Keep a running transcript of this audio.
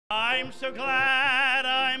I'm so glad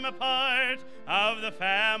I'm a part of the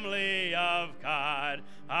family of God.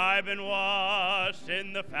 I've been washed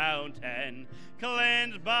in the fountain,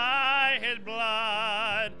 cleansed by his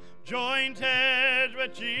blood, jointed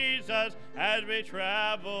with Jesus as we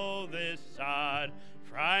travel this sod.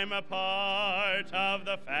 For I'm a part of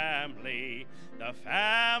the family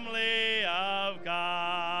of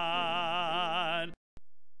God.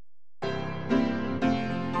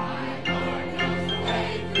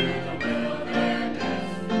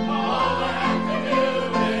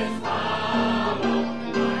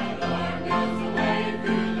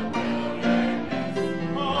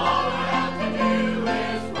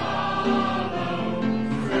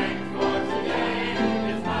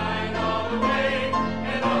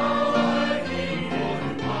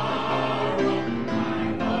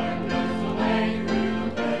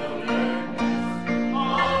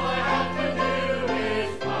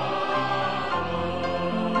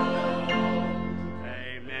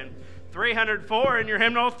 In your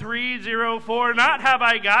hymnal 304, not have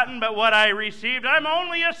I gotten, but what I received. I'm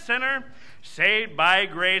only a sinner, saved by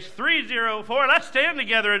grace. 304, let's stand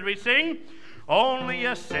together as we sing. Only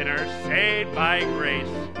a sinner, saved by grace.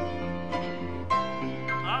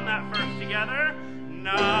 On that verse together.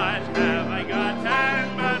 Not have I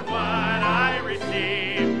gotten, but what I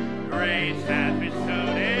received. Grace hath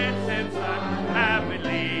bestowed it since I have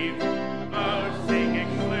believed. Boasting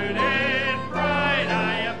excluded, pride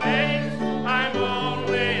I abase. I'm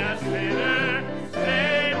only a sinner,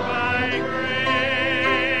 saved by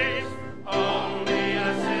grace. Only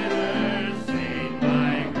a sinner, saved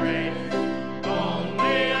by grace.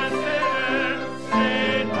 Only a sinner,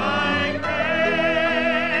 saved by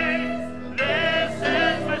grace. This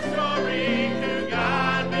is my story, to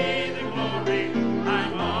God be the glory.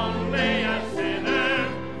 I'm only a sinner,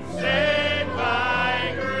 saved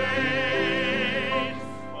by grace.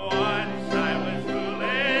 Once I was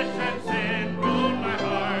foolish and sin ruled my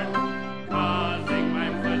heart, causing my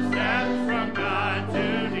footsteps from God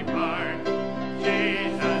to depart.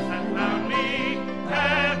 Jesus has found me,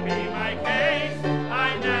 happy my case.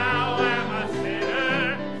 I now am a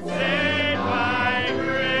sinner, saved by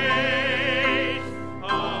grace.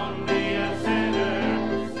 Only a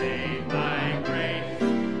sinner, saved by grace.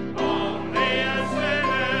 Only a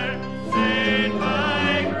sinner, saved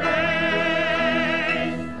by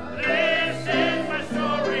grace. This is my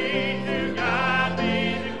story, to God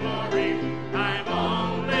be the glory. I'm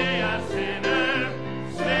only a sinner,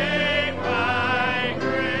 saved by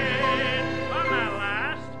grace. On that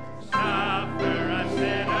last, suffer a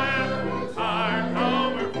sinner, heart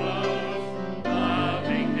overflows,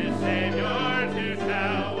 loving his Savior to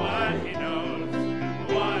tell what he knows.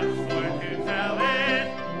 Once more to tell it,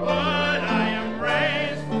 would I am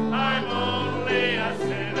praised. I'm only a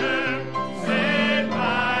sinner, saved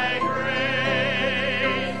by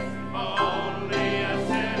grace. Only a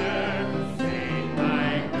sinner, saved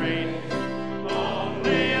by grace.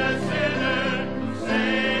 Only a sinner,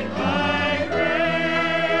 saved by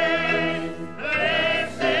grace.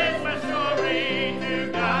 This is my story,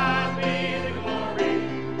 to God be the glory.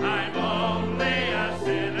 I'm only a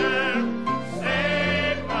sinner,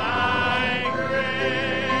 saved by grace.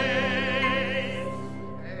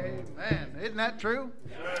 Amen. Isn't that true?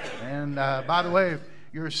 And by the way, if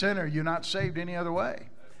you're a sinner, you're not saved any other way.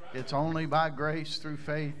 It's only by grace through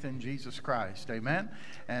faith in Jesus Christ. Amen.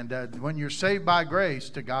 And when you're saved by grace,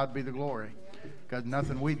 to God be the glory. Because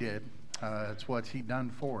nothing we did. It's what he done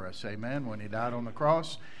for us. Amen. When he died on the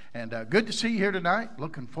cross. And good to see you here tonight.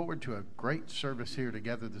 Looking forward to a great service here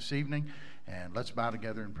together this evening. And let's bow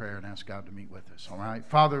together in prayer and ask God to meet with us. All right.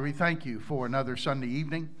 Father, we thank you for another Sunday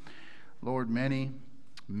evening. Lord, many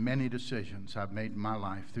decisions I've made in my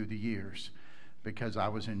life through the years because I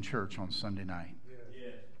was in church on Sunday night.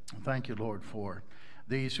 Thank you, Lord, for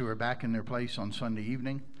these who are back in their place on Sunday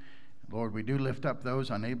evening. Lord, we do lift up those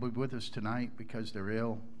unable to be with us tonight because they're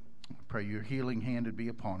ill. I pray your healing hand would be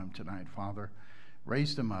upon them tonight, Father.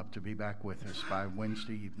 Raise them up to be back with us by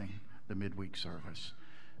Wednesday evening, the midweek service.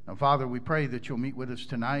 Now, Father, we pray that you'll meet with us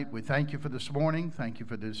tonight. We thank you for this morning. Thank you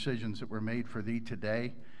for the decisions that were made for thee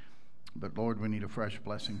today. But, Lord, we need a fresh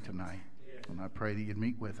blessing tonight. And I pray that you'd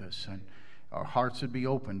meet with us and our hearts would be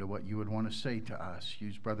open to what you would want to say to us.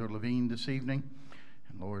 Use Brother Levine this evening.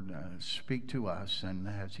 And, Lord, speak to us. And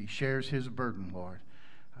as he shares his burden, Lord,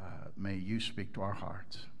 may you speak to our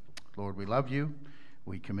hearts. Lord, we love you.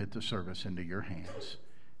 We commit the service into your hands.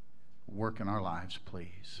 Work in our lives,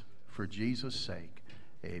 please. For Jesus' sake,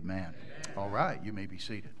 amen. All right, you may be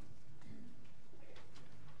seated.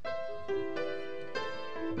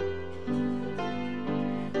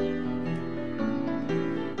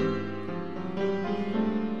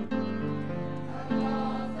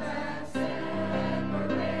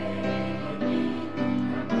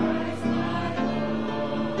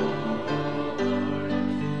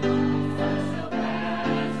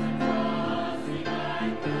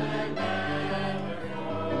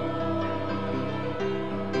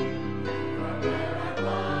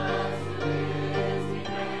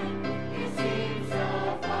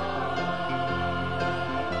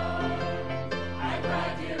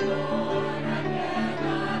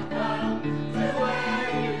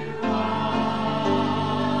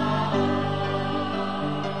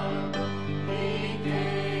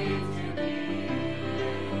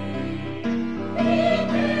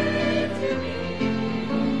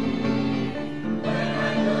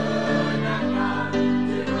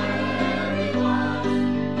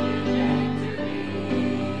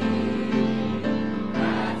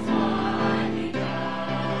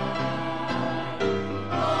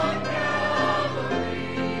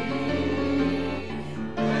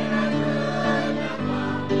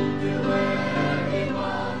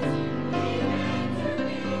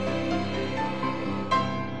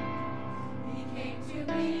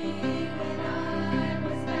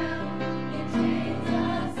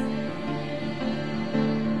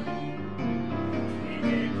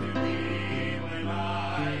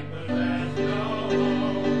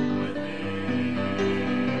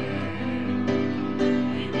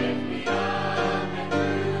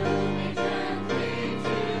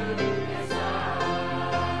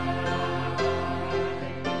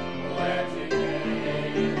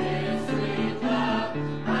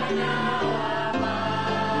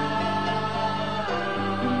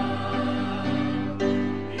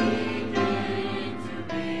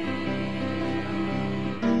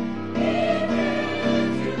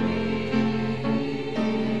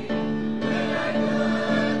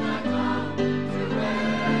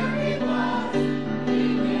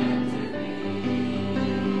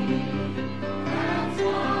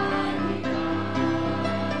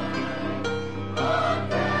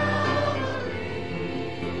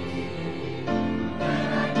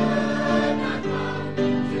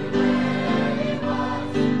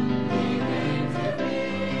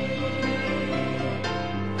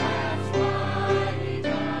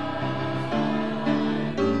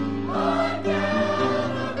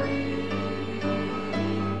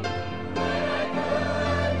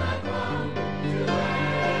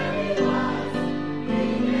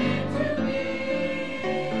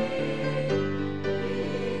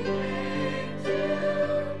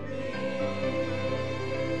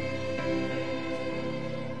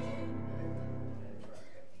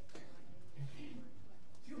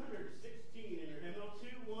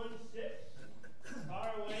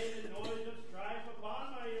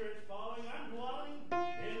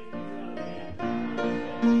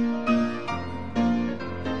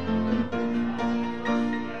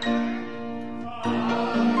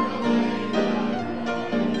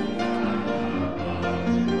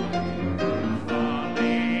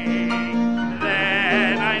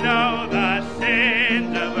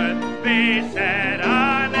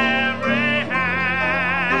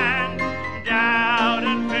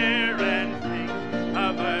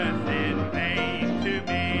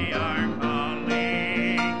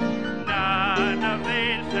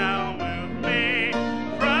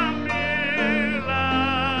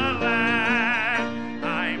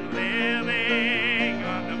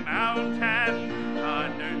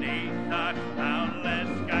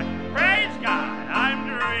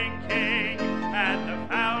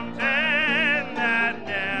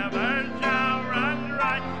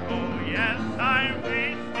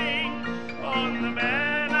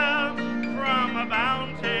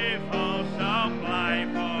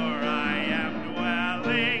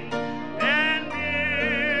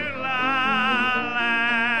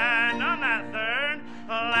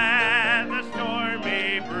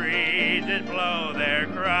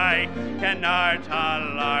 cannot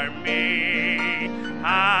alarm me.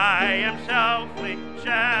 I am safely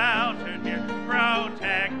sheltered here,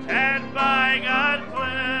 protected by God's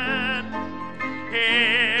blood.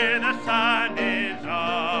 Here the sun is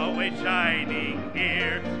always shining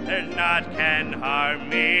here, there's naught can harm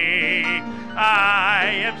me.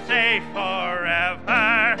 I am safe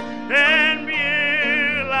forever in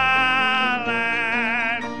Beulah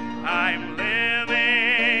land. I'm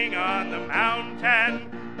living on the mountain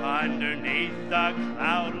underneath the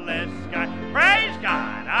cloudless sky. Praise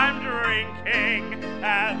God, I'm drinking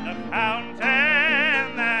at the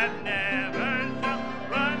fountain that never shall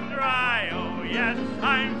run dry. Oh yes,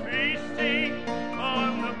 I'm feasting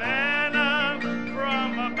on the manna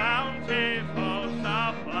from a bountiful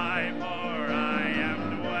supply, for I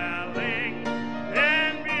am dwelling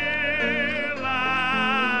in Beulah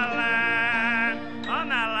land. On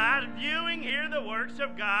that last viewing, hear the works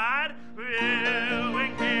of God.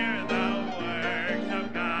 Viewing, hear the works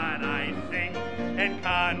of God. I sing in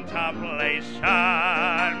contemplation,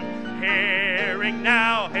 hearing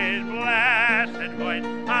now his blessed voice.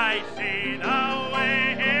 I see the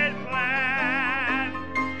way his plan,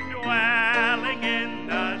 dwelling in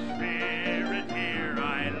the Spirit. Here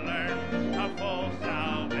I learn a full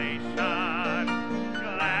salvation.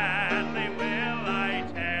 Gladly will I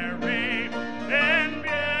tarry in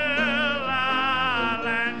Beulah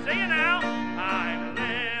land. Sing it now. I'm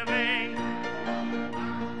living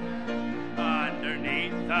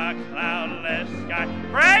underneath the cloudless sky.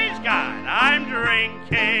 Praise God, I'm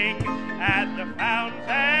drinking at the fountain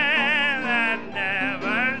that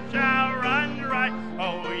never shall run dry.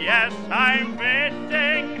 Oh yes, I'm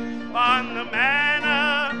feasting on the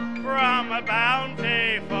manna from a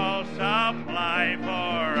bountiful supply,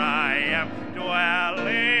 for I am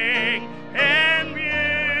dwelling in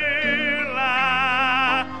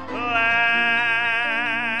Beulah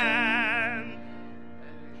land.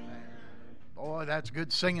 Boy, that's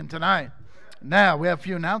good singing tonight. Now, we have a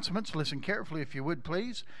few announcements. Listen carefully, if you would,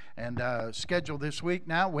 please. And schedule this week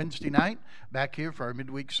now, Wednesday night, back here for our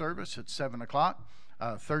midweek service at 7 o'clock.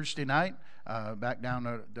 Thursday night, back down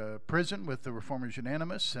at the prison with the Reformers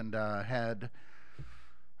Unanimous. And had,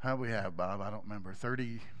 how we have, Bob? I don't remember,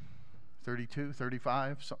 32,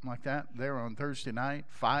 35, something like that. There on Thursday night,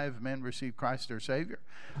 5 men received Christ their Savior.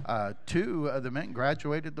 2 of the men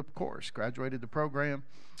graduated the course, graduated the program,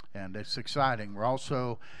 and it's exciting. We're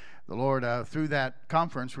also, the Lord, through that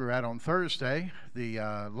conference we were at on Thursday, the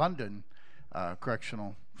London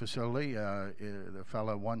Correctional Facility, the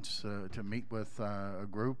fellow wants to meet with a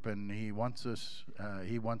group, and he wants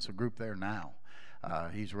a group there now.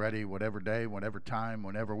 He's ready whatever day, whatever time,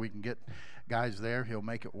 whenever we can get guys there, he'll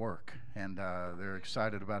make it work. And they're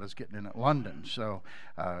excited about us getting in at London. So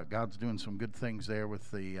God's doing some good things there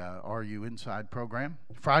with the RU Inside program.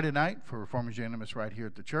 Friday night for Reformers Unanimous right here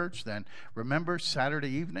at the church. Then remember, Saturday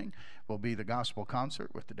evening will be the gospel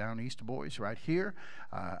concert with the Down East boys right here.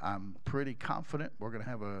 I'm pretty confident we're going to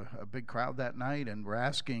have a big crowd that night. And we're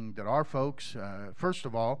asking that our folks, first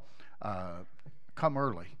of all, come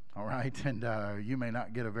early. All right, and you may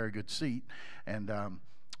not get a very good seat, and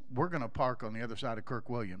we're going to park on the other side of Kirk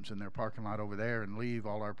Williams in their parking lot over there and leave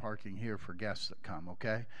all our parking here for guests that come,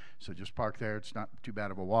 okay? So just park there. It's not too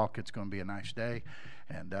bad of a walk. It's going to be a nice day,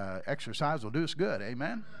 and exercise will do us good,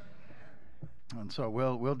 amen? And so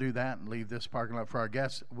we'll do that and leave this parking lot for our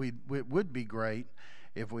guests. It would be great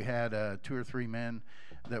if we had 2 or 3 men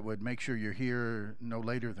that would make sure you're here no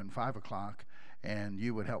later than 5 o'clock, and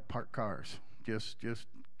you would help park cars. Just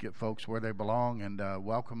get folks where they belong and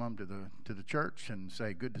welcome them to the church and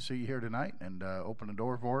say good to see you here tonight, and open the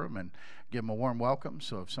door for them and give them a warm welcome.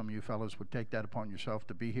 So if some of you fellows would take that upon yourself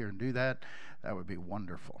to be here and do that, that would be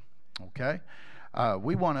wonderful. Okay,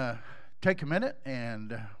 we want to take a minute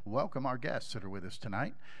and welcome our guests that are with us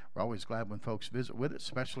tonight. We're always glad when folks visit with us,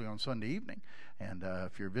 especially on Sunday evening. And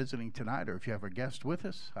if you're visiting tonight, or if you have a guest with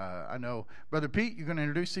us, I know Brother Pete, you're going to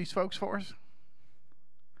introduce these folks for us.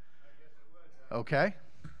 Okay.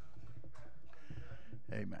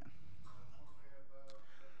 Amen.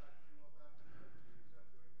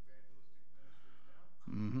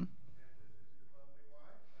 Mm-hmm.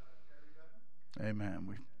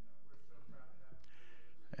 Amen.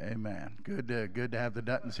 Amen. Good to have the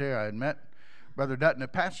Duttons here. I had met Brother Dutton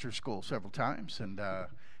at pastor school several times, and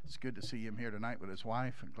it's good to see him here tonight with his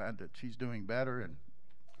wife, and glad that she's doing better, and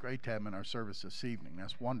great to have him in our service this evening.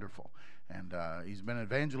 That's wonderful. And he's been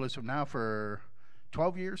evangelism now for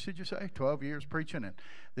 12 years, did you say? 12 years preaching, and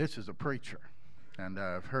this is a preacher. And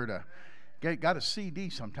I've heard got a CD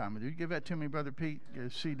sometime. Did you give that to me, Brother Pete? A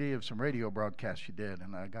CD of some radio broadcasts you did,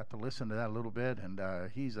 and I got to listen to that a little bit. And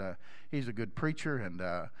he's a good preacher, and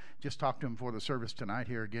just talked to him before the service tonight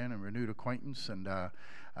here again, and renewed acquaintance. And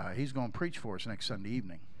he's going to preach for us next Sunday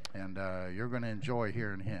evening, and you're going to enjoy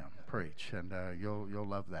hearing him preach, and you'll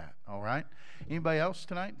love that. All right. Anybody else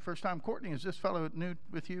tonight? First time, Courtney. Is this fellow new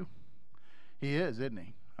with you? He is, isn't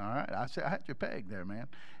he? All right. I had you pegged there, man.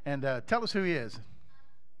 And tell us who he is.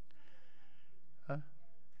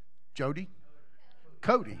 Jody?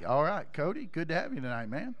 Cody. All right, Cody. Good to have you tonight,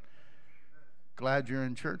 man. Glad you're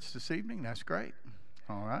in church this evening. That's great.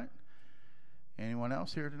 All right. Anyone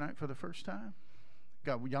else here tonight for the first time?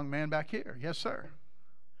 Got a young man back here. Yes, sir.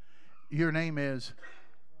 Your name is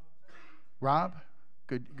Rob?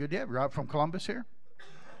 Good to have you. Rob from Columbus here?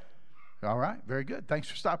 All right. Very good. Thanks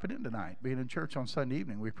for stopping in tonight, being in church on Sunday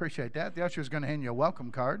evening. We appreciate that. The usher is going to hand you a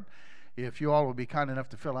welcome card. If you all would be kind enough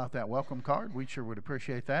to fill out that welcome card, we sure would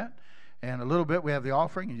appreciate that. And a little bit, we have the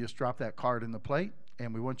offering. You just drop that card in the plate,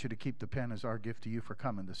 and we want you to keep the pen as our gift to you for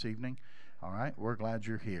coming this evening. All right? We're glad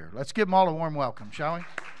you're here. Let's give them all a warm welcome, shall we?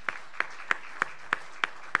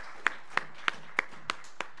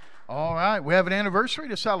 All right. We have an anniversary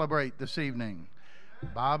to celebrate this evening.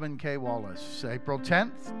 Bob and Kay Wallace, April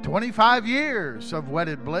 10th, 25 years of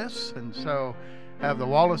wedded bliss. And so have the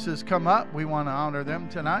Wallaces come up. We want to honor them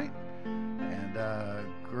tonight. And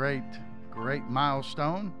great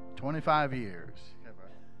milestone, 25 years.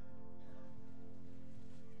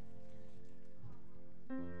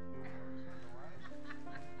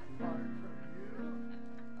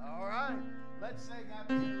 All right, let's sing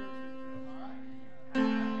happy anniversary. All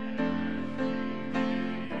right.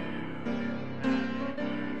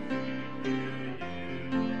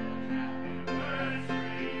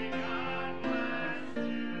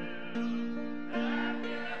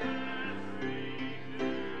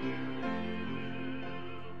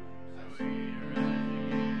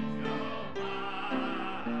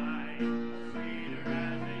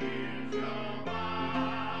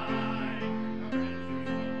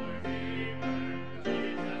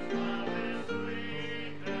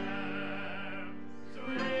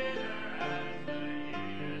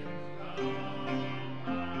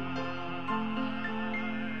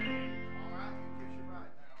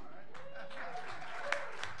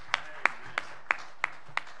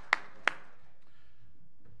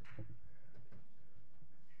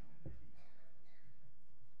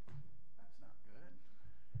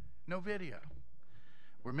 No video.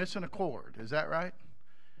 We're missing a cord. Is that right?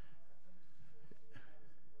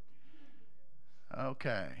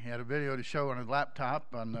 Okay. He had a video to show on his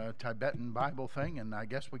laptop on the Tibetan Bible thing, and I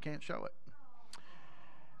guess we can't show it.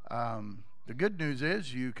 The good news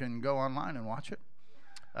is you can go online and watch it.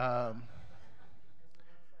 On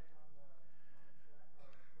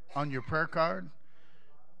your prayer card.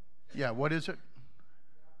 Yeah, what is it?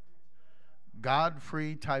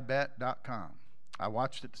 GodFreeTibet.com. I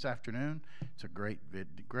watched it this afternoon. It's a great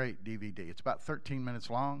DVD. It's about 13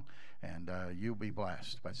 minutes long, and you'll be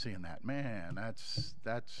blessed by seeing that. Man,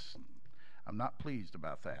 that's. I'm not pleased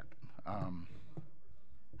about that. I don't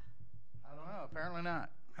know. Apparently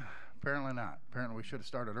not. Apparently we should have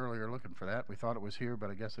started earlier looking for that. We thought it was here,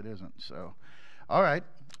 but I guess it isn't. So, all right.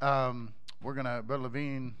 We're gonna, Brother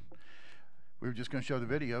Levine. We were just going to show the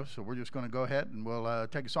video, so we're just going to go ahead and we'll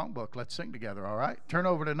take a songbook. Let's sing together, all right? Turn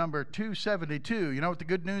over to number 272. You know what the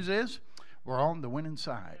good news is? We're on the winning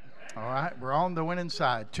side, all right? We're on the winning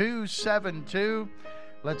side. 272.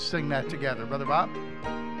 Let's sing that together. Brother Bob?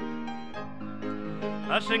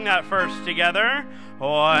 Let's sing that first together.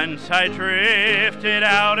 Once I drifted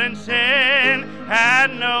out in sin,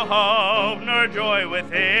 had no hope nor joy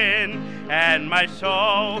within, and my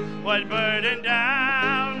soul was burdened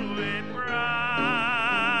down with pride.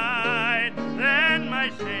 Then my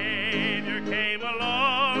Savior came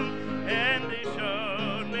along, and he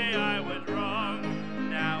showed me I was wrong.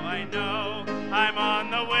 Now I know I'm on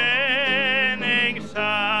the winning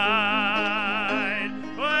side.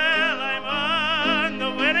 Well, I'm on the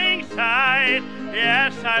winning side.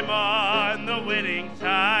 Yes, I'm on the winning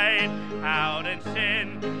side. Out in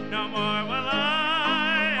sin, no more will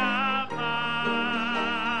I abide.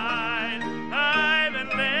 I've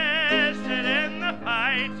enlisted in the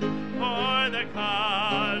fight for the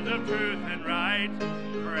cause of truth and right.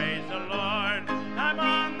 Praise the Lord, I'm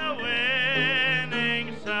on the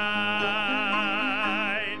winning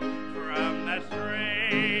side. From the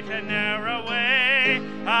straight and narrow way,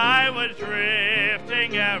 I was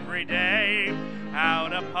drifting every day,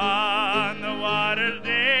 out upon the waters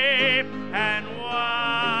deep and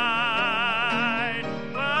wide.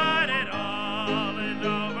 But it all is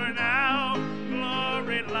over now,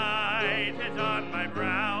 glory, light,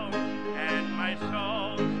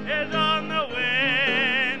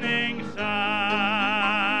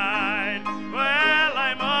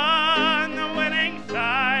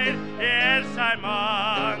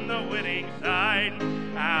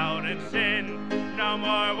 out in sin. No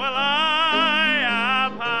more will I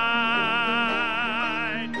abide.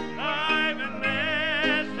 I've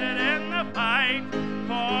enlisted in the fight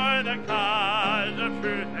for the cause of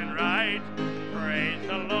truth and right. Praise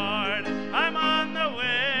the Lord, I'm on the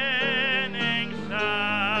winning side.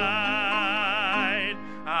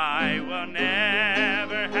 I will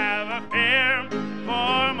never have a fear,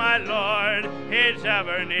 for my Lord is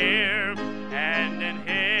ever near, and in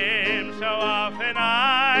Him so often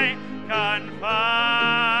I confide.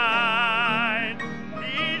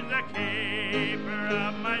 He's the keeper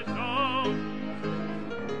of my soul.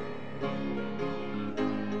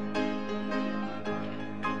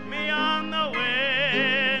 Me on the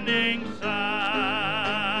winning side.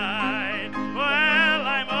 Well,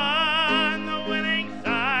 I'm on the winning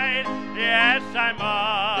side. Yes, I'm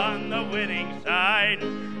on the winning side.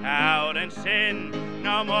 Out in sin,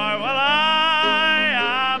 no more will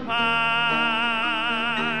I abide.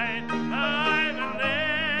 I'm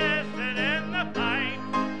enlisted in the fight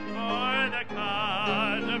for the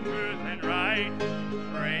cause of truth and right.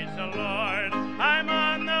 Praise the Lord, I'm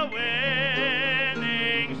on the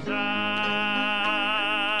winning side.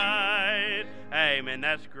 Amen.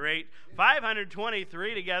 That's great.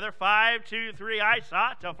 523 together. 5, 2, 3. I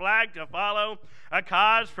sought a flag to follow, a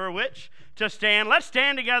cause for which to stand. Let's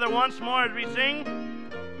stand together once more as we sing.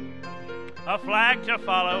 A flag to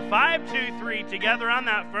follow. 5, 2, 3 together on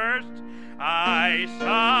that first. I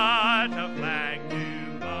sought a flag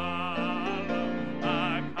to follow,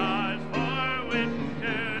 a cause for which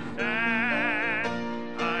to stand.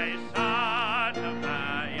 I sought a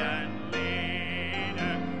valiant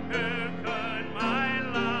leader who could my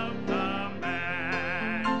love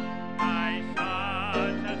command. I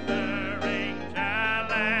sought a stirring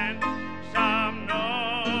talent, some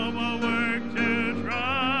noble work to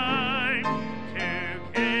try, to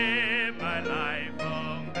give my life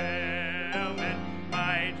fulfillment,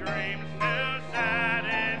 my dreams to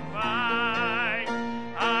satisfy.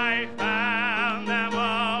 I found them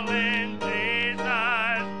all in Jesus,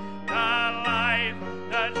 the life,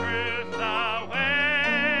 the truth, the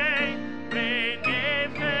way.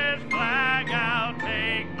 Beneath His flag I'll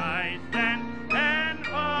take my stand and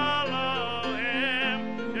follow Him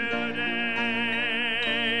today.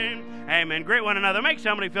 Amen. Greet one another. Make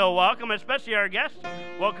somebody feel welcome, especially our guests.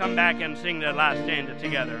 We'll come back and sing the last stanza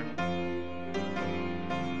together.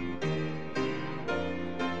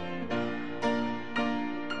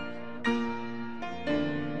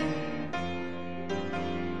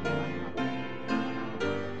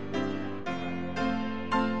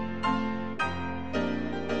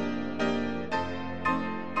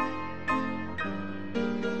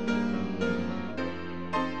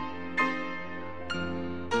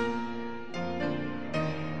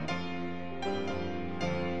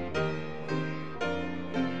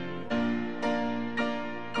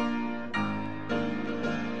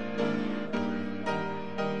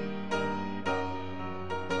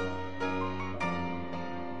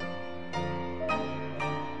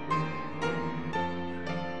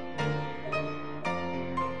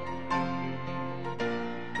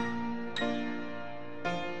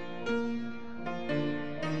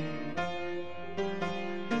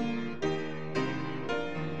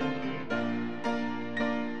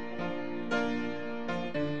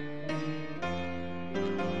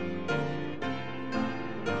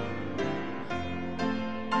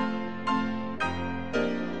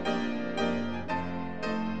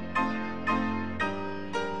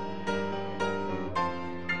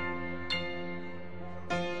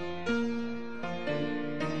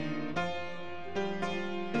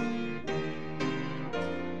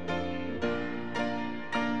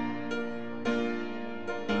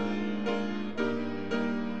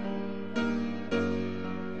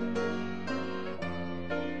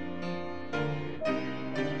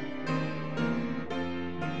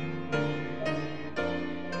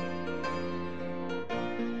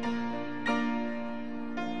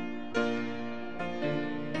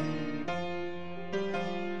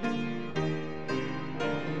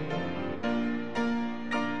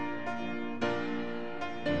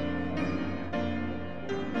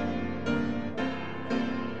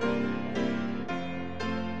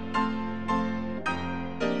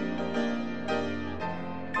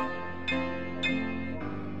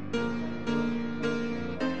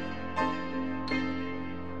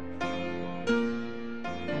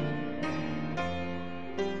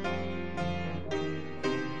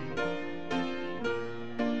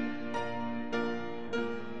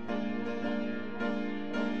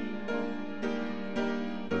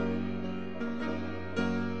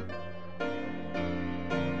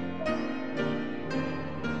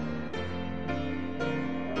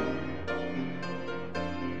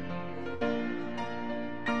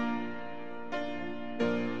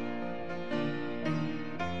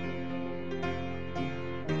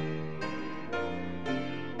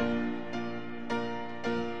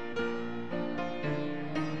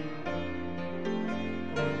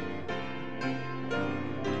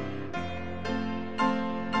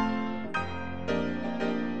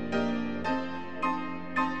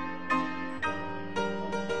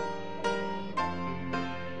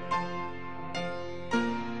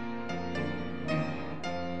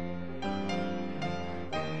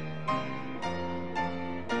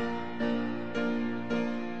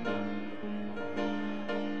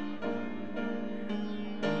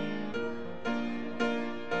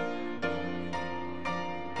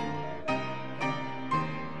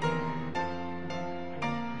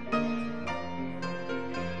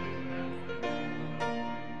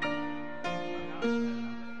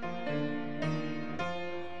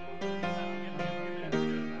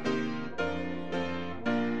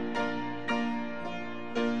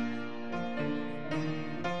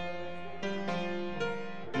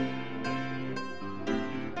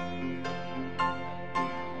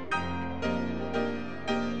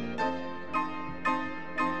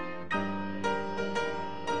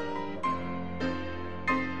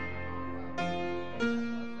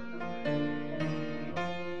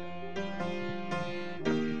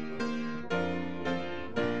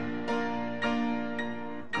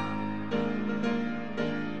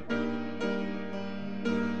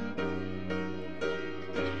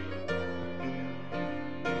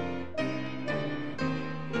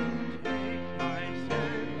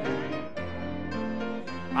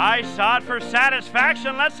 I sought for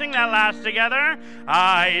satisfaction. Let's sing that last together.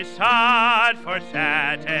 I sought for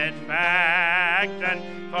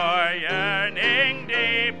satisfaction, for yearning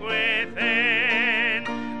deep within.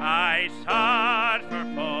 I sought for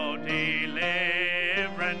full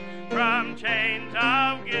deliverance from chains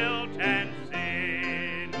of guilt and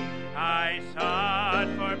sin. I sought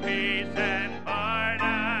for peace and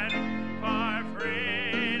pardon, for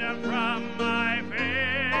freedom from my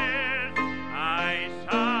fears. I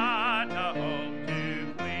sought a hope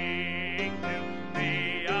to cling to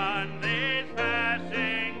beyond these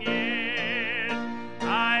passing years.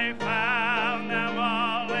 I found them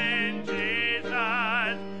all in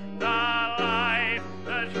Jesus, the life,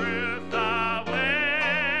 the truth, the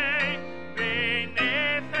way.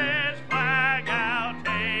 Beneath His flag I'll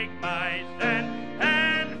take my stand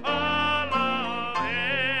and follow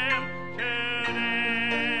Him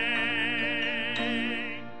today.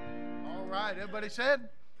 All right, everybody said?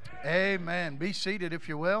 Amen. Be seated if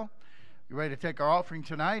you will. You're ready to take our offering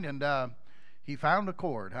tonight, and he found a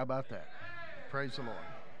chord. How about that? Praise the Lord.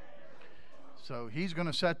 So he's going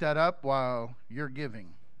to set that up while you're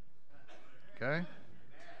giving. Okay?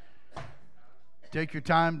 Take your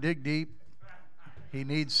time, dig deep. He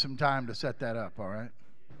needs some time to set that up, all right?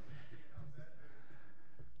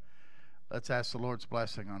 Let's ask the Lord's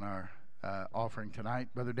blessing on our offering tonight.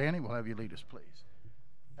 Brother Danny, we'll have you lead us, please.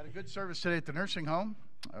 Had a good service today at the nursing home.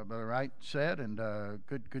 Brother Wright said, and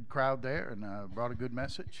good crowd there, and brought a good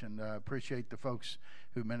message, and appreciate the folks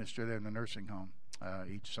who minister there in the nursing home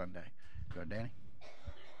each Sunday. Go ahead, Danny.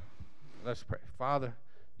 Let's pray. Father,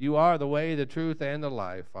 you are the way, the truth, and the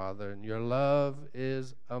life, Father, and your love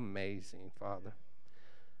is amazing, Father.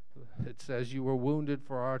 It says you were wounded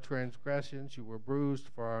for our transgressions, you were bruised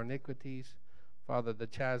for our iniquities. Father, the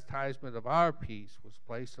chastisement of our peace was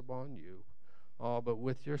placed upon you. Oh, but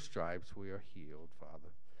with your stripes we are healed, Father.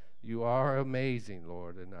 You are amazing,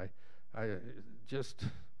 Lord, and I just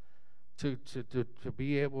to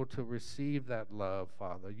be able to receive that love,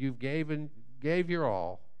 Father. You've gave your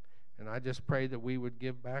all, and I just pray that we would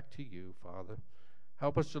give back to you, Father.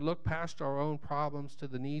 Help us to look past our own problems to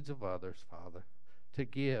the needs of others, Father, to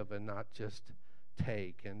give and not just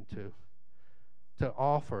take, and to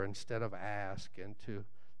offer instead of ask, and to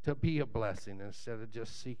be a blessing instead of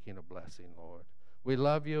just seeking a blessing, Lord. We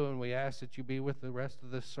love you, and we ask that you be with the rest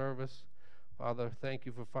of this service. Father, thank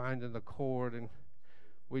you for finding the chord, and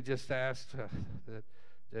we just ask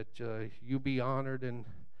that you be honored, and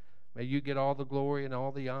may you get all the glory and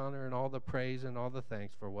all the honor and all the praise and all the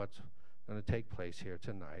thanks for what's going to take place here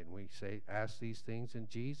tonight. And we ask these things in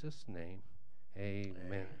Jesus' name. Amen.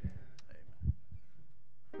 Amen.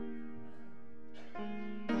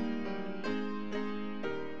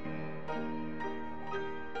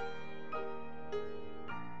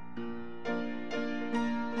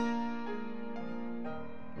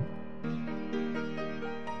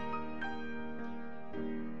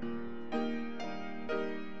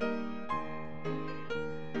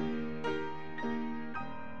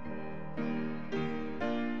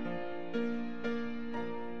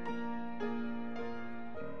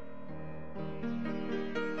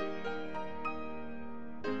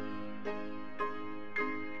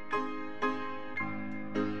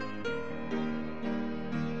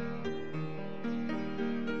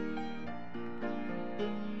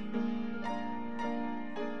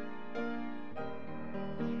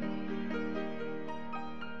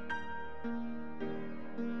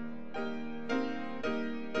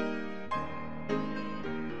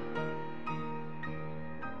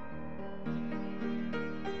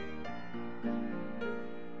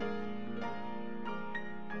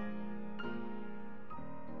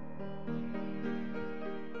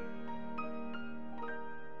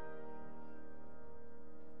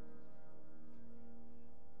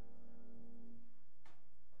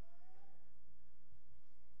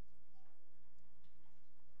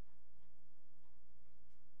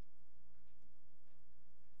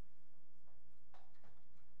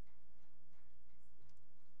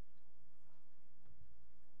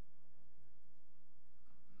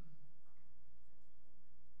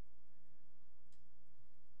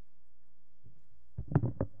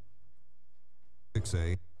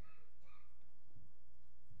 Say.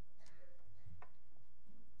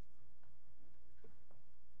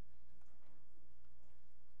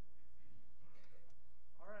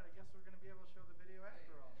 All right, I guess we're going to be able to show the video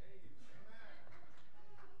after all.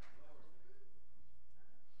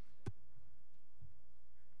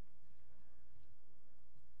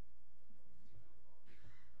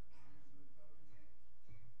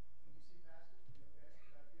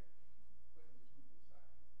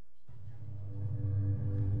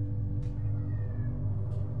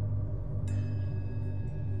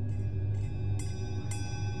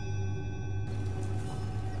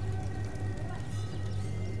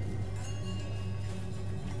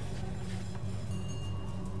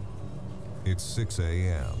 It's 6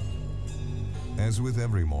 a.m. As with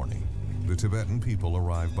every morning, the Tibetan people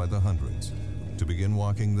arrive by the hundreds to begin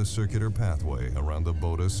walking the circular pathway around the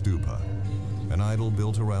Bodha Stupa, an idol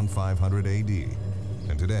built around 500 AD,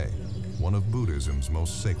 and today, one of Buddhism's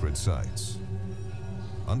most sacred sites.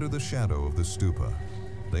 Under the shadow of the stupa,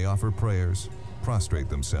 they offer prayers, prostrate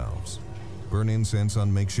themselves, burn incense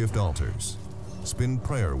on makeshift altars, spin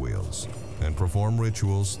prayer wheels, and perform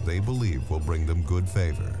rituals they believe will bring them good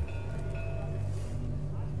favor.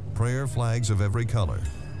 Prayer flags of every color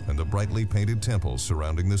and the brightly painted temples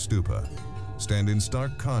surrounding the stupa stand in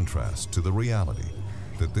stark contrast to the reality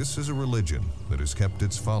that this is a religion that has kept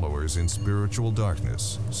its followers in spiritual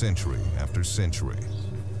darkness century after century.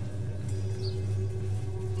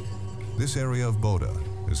 This area of Bodha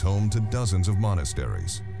is home to dozens of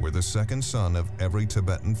monasteries where the second son of every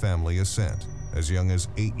Tibetan family is sent as young as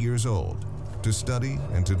 8 years old to study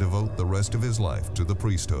and to devote the rest of his life to the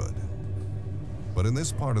priesthood. But in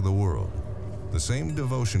this part of the world, the same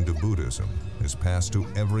devotion to Buddhism is passed to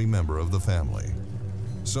every member of the family.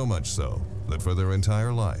 So much so that for their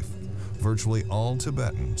entire life, virtually all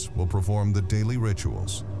Tibetans will perform the daily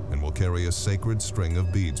rituals and will carry a sacred string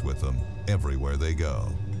of beads with them everywhere they go.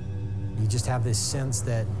 You just have this sense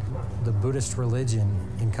that the Buddhist religion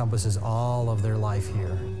encompasses all of their life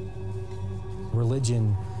here.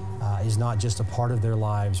 Religion is not just a part of their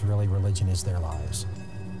lives, really religion is their lives.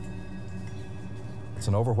 It's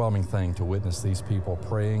an overwhelming thing to witness these people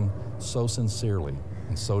praying so sincerely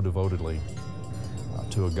and so devotedly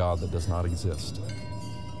to a God that does not exist.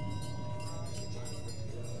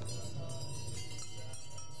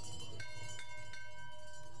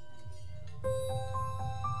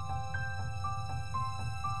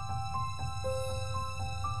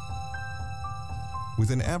 With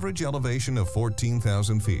an average elevation of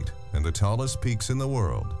 14,000 feet and the tallest peaks in the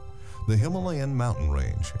world, the Himalayan mountain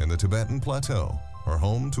range and the Tibetan Plateau are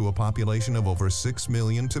home to a population of over 6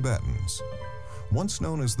 million Tibetans. Once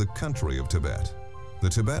known as the country of Tibet, the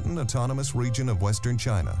Tibetan Autonomous Region of Western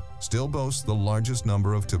China still boasts the largest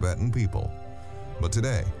number of Tibetan people. But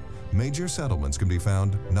today, major settlements can be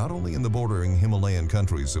found not only in the bordering Himalayan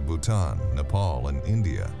countries of Bhutan, Nepal, and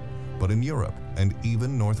India, but in Europe and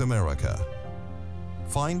even North America.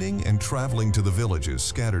 Finding and traveling to the villages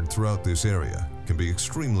scattered throughout this area can be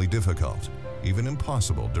extremely difficult, even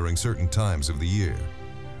impossible during certain times of the year.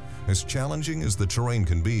 As challenging as the terrain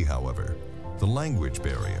can be, however, the language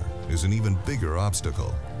barrier is an even bigger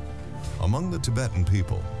obstacle. Among the Tibetan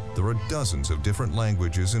people, there are dozens of different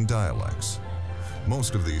languages and dialects.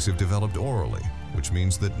 Most of these have developed orally, which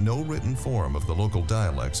means that no written form of the local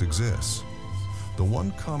dialects exists. The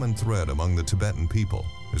one common thread among the Tibetan people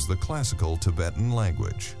is the classical Tibetan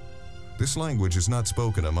language. This language is not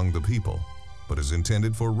spoken among the people, but is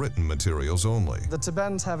intended for written materials only. The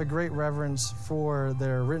Tibetans have a great reverence for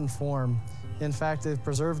their written form. In fact, they've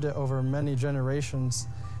preserved it over many generations,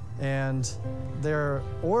 and their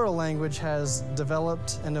oral language has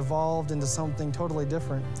developed and evolved into something totally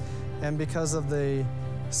different. And because of the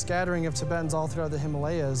scattering of Tibetans all throughout the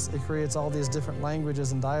Himalayas, it creates all these different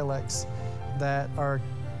languages and dialects that are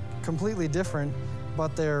completely different,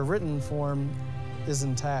 but their written form is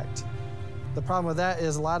intact. The problem with that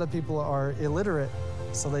is a lot of people are illiterate,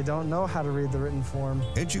 so they don't know how to read the written form.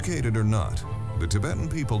 Educated or not, the Tibetan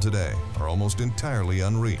people today are almost entirely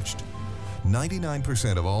unreached.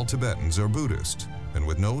 99% of all Tibetans are Buddhist, and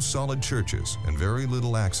with no solid churches and very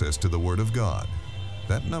little access to the Word of God,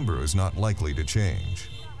 that number is not likely to change.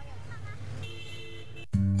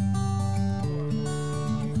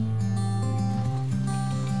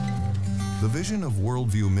 The vision of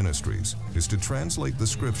Worldview Ministries is to translate the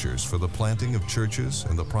scriptures for the planting of churches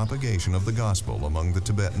and the propagation of the gospel among the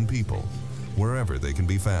Tibetan people, wherever they can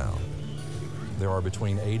be found. There are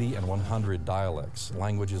between 80 and 100 dialects,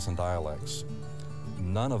 languages and dialects.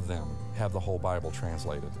 None of them have the whole Bible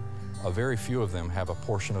translated. A very few of them have a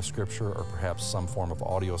portion of Scripture or perhaps some form of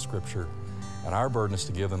audio Scripture, and our burden is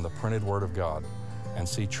to give them the printed Word of God and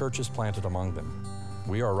see churches planted among them.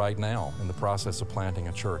 We are right now in the process of planting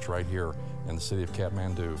a church right here in the city of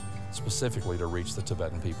Kathmandu, specifically to reach the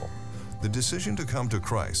Tibetan people. The decision to come to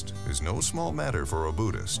Christ is no small matter for a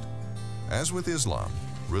Buddhist. As with Islam,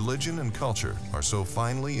 religion and culture are so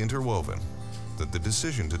finely interwoven that the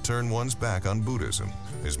decision to turn one's back on Buddhism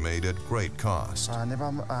is made at great cost.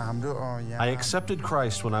 I accepted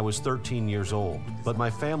Christ when I was 13 years old, but my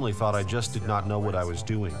family thought I just did not know what I was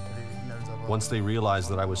doing. Once they realized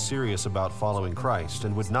that I was serious about following Christ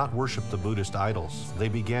and would not worship the Buddhist idols, they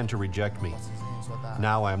began to reject me.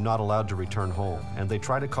 Now I am not allowed to return home, and they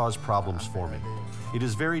try to cause problems for me. It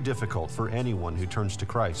is very difficult for anyone who turns to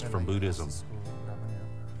Christ from Buddhism.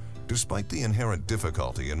 Despite the inherent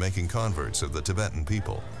difficulty in making converts of the Tibetan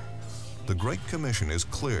people, the Great Commission is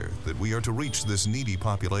clear that we are to reach this needy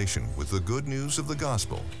population with the good news of the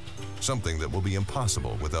gospel, something that will be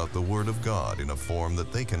impossible without the Word of God in a form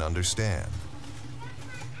that they can understand.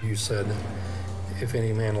 You said, if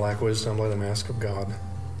any man lack wisdom, let him ask of God,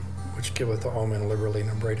 which giveth to all men liberally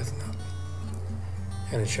and upbraideth not,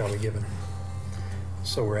 and it shall be given.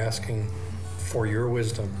 So we're asking for your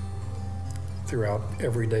wisdom throughout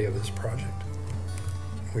every day of this project.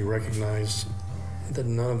 We recognize that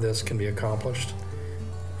none of this can be accomplished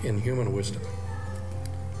in human wisdom,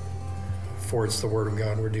 for it's the Word of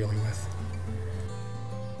God we're dealing with.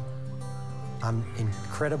 I'm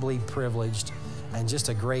incredibly privileged and just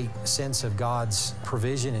a great sense of God's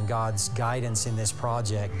provision and God's guidance in this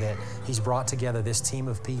project that He's brought together this team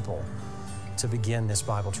of people to begin this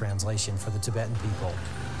Bible translation for the Tibetan people.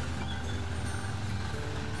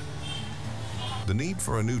 The need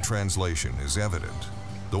for a new translation is evident.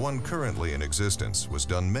 The one currently in existence was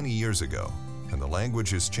done many years ago, and the language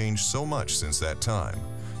has changed so much since that time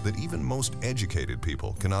that even most educated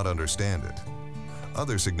people cannot understand it.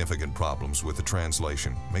 Other significant problems with the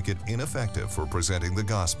translation make it ineffective for presenting the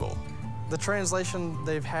gospel. The translation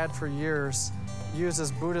they've had for years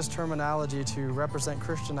uses Buddhist terminology to represent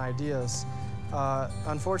Christian ideas.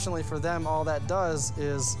 Unfortunately for them, all that does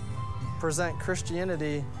is present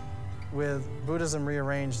Christianity with Buddhism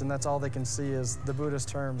rearranged, and that's all they can see is the Buddhist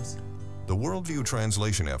terms. The Worldview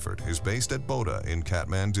translation effort is based at Bodha in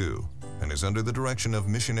Kathmandu and is under the direction of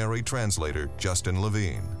missionary translator Justin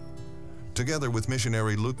Levine. Together with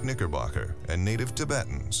missionary Luke Knickerbocker and native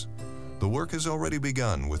Tibetans, the work has already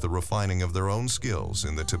begun with the refining of their own skills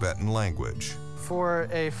in the Tibetan language. For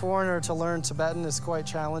a foreigner to learn Tibetan is quite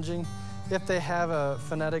challenging. If they have a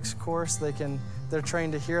phonetics course, they're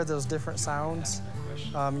trained to hear those different sounds.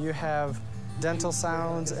 You have dental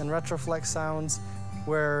sounds and retroflex sounds,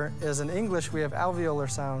 whereas in English we have alveolar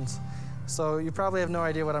sounds. So you probably have no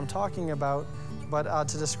idea what I'm talking about, but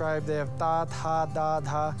to describe, they have da, tha, da,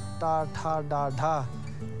 dha, da, tha, da, dha.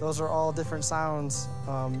 Those are all different sounds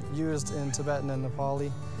used in Tibetan and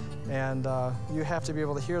Nepali, and you have to be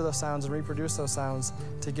able to hear those sounds and reproduce those sounds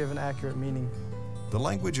to give an accurate meaning. The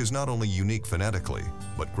language is not only unique phonetically,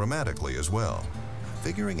 but grammatically as well.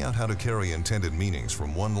 Figuring out how to carry intended meanings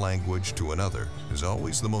from one language to another is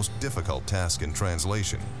always the most difficult task in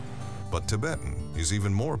translation. But Tibetan is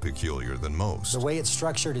even more peculiar than most. The way it's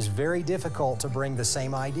structured is very difficult to bring the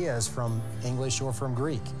same ideas from English or from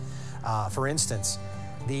Greek. For instance,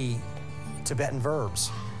 the Tibetan verbs.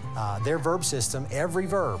 Their verb system, every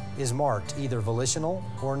verb is marked either volitional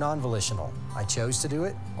or non-volitional. I chose to do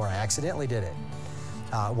it or I accidentally did it.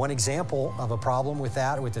 One example of a problem with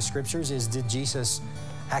that, with the scriptures, is did Jesus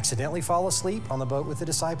accidentally fall asleep on the boat with the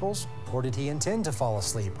disciples, or did he intend to fall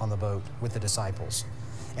asleep on the boat with the disciples?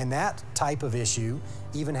 And that type of issue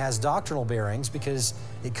even has doctrinal bearings, because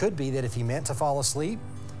it could be that if he meant to fall asleep,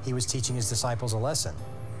 he was teaching his disciples a lesson.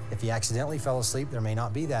 If he accidentally fell asleep, there may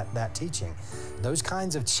not be that teaching. Those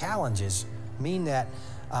kinds of challenges mean that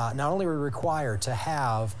not only are we required to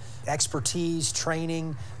have expertise,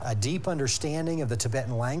 training, a deep understanding of the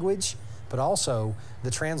Tibetan language, but also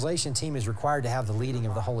the translation team is required to have the leading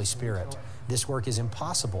of the Holy Spirit. This work is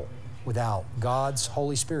impossible without God's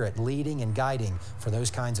Holy Spirit leading and guiding for those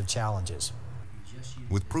kinds of challenges.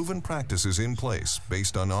 With proven practices in place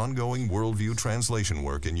based on ongoing worldview translation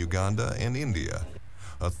work in Uganda and India,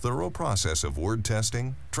 a thorough process of word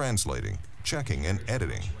testing, translating, checking, and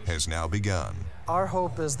editing has now begun. Our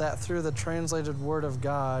hope is that through the translated Word of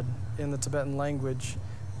God in the Tibetan language,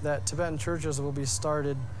 that Tibetan churches will be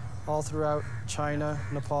started all throughout China,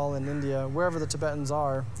 Nepal, and India, wherever the Tibetans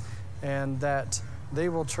are, and that they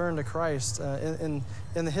will turn to Christ. In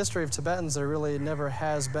the history of Tibetans, there really never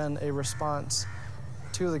has been a response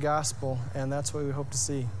to the gospel, and that's what we hope to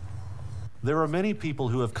see. There are many people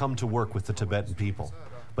who have come to work with the Tibetan people,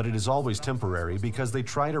 but it is always temporary because they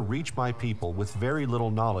try to reach my people with very little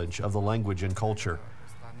knowledge of the language and culture.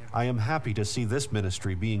 I am happy to see this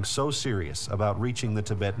ministry being so serious about reaching the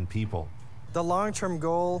Tibetan people. The long-term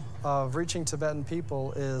goal of reaching Tibetan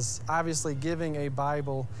people is obviously giving a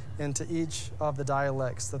Bible into each of the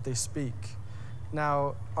dialects that they speak.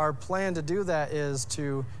 Now, our plan to do that is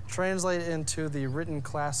to translate it into the written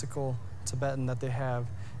classical Tibetan that they have,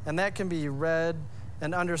 and that can be read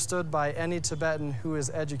and understood by any Tibetan who is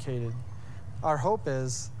educated. Our hope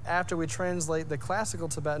is, after we translate the classical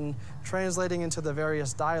Tibetan, translating into the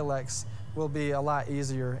various dialects will be a lot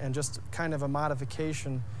easier and just kind of a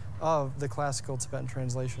modification of the classical Tibetan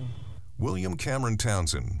translation. William Cameron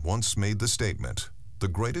Townsend once made the statement, "The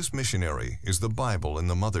greatest missionary is the Bible in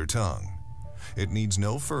the mother tongue." It needs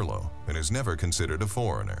no furlough and is never considered a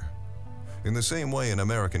foreigner. In the same way an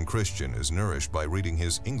American Christian is nourished by reading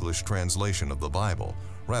his English translation of the Bible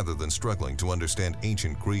rather than struggling to understand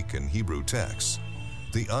ancient Greek and Hebrew texts,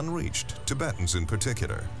 the unreached, Tibetans in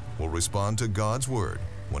particular, will respond to God's Word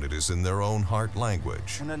when it is in their own heart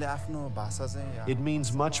language. It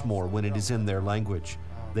means much more when it is in their language.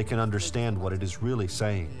 They can understand what it is really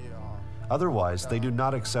saying. Otherwise, they do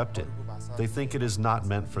not accept it. They think it is not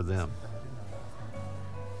meant for them.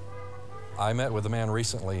 I met with a man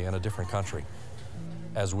recently in a different country.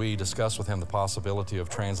 As we discussed with him the possibility of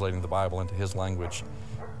translating the Bible into his language,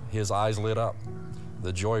 his eyes lit up.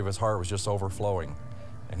 The joy of his heart was just overflowing.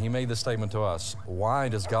 And he made this statement to us: why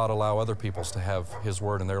does God allow other peoples to have His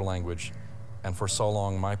Word in their language, and for so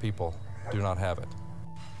long my people do not have it?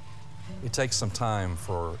 It takes some time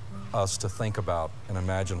for us to think about and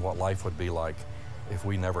imagine what life would be like if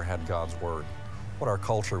we never had God's Word, what our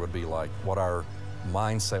culture would be like, what our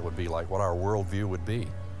mindset would be like, what our worldview would be.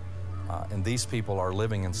 And these people are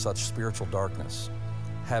living in such spiritual darkness,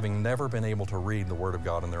 having never been able to read the Word of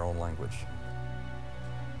God in their own language.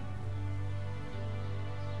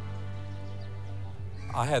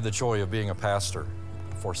 I had the joy of being a pastor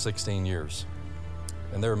for 16 years,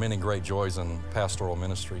 and there are many great joys in pastoral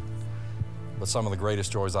ministry, but some of the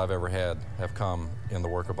greatest joys I've ever had have come in the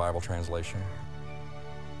work of Bible translation.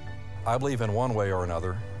 I believe in one way or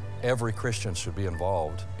another, every Christian should be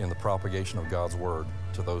involved in the propagation of God's Word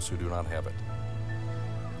to those who do not have it.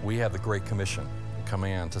 We have the Great Commission, the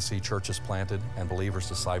command to see churches planted and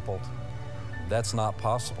believers discipled. That's not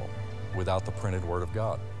possible without the printed Word of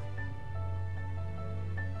God.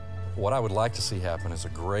 What I would like to see happen is a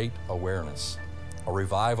great awareness, a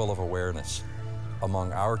revival of awareness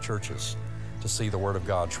among our churches to see the Word of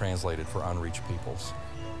God translated for unreached peoples.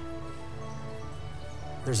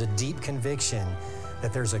 There's a deep conviction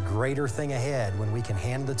that there's a greater thing ahead when we can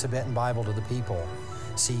hand the Tibetan Bible to the people,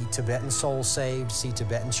 see Tibetan souls saved, see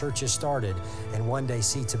Tibetan churches started, and one day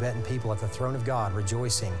see Tibetan people at the throne of God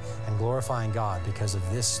rejoicing and glorifying God because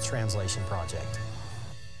of this translation project.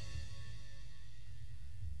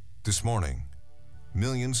 This morning,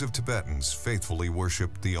 millions of Tibetans faithfully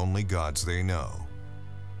worship the only gods they know.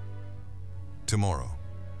 Tomorrow,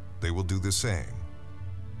 they will do the same.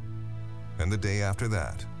 And the day after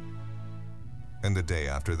that. And the day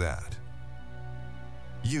after that.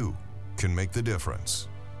 You can make the difference.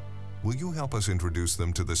 Will you help us introduce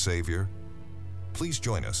them to the Savior? Please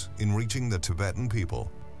join us in reaching the Tibetan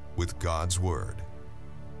people with God's Word.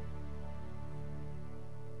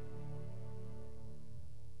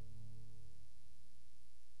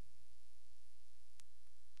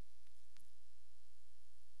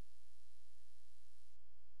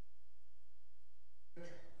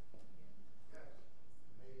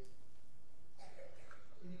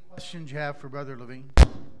 Questions you have for Brother Levine?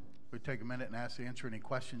 We'll take a minute and answer any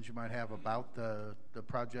questions you might have about the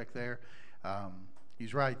project there.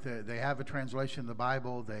 He's right. They have a translation of the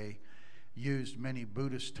Bible. They used many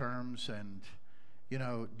Buddhist terms, and you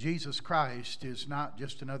know, Jesus Christ is not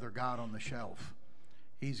just another God on the shelf.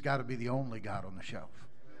 He's got to be the only God on the shelf.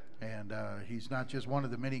 And he's not just one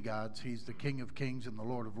of the many gods. He's the King of Kings and the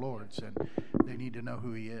Lord of Lords, and they need to know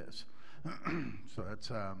who he is. So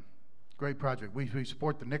that's great project. We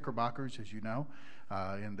support the Knickerbockers, as you know,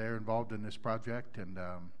 and they're involved in this project and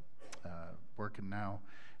working now.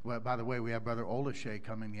 Well, by the way, we have Brother Olashe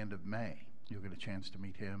coming the end of May. You'll get a chance to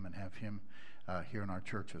meet him and have him here in our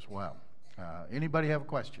church as well. Anybody have a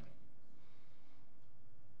question?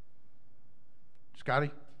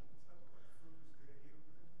 Scotty?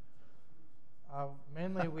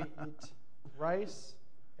 Mainly we eat rice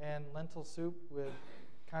and lentil soup with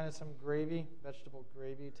kind of some gravy, vegetable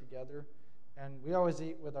gravy together. And we always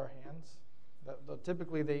eat with our hands.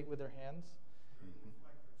 Typically they eat with their hands.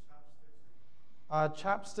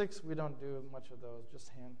 Chopsticks, we don't do much of those, just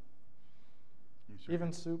hand.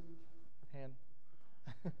 Even soup, hand.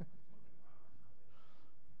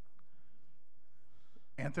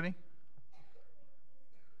 Anthony?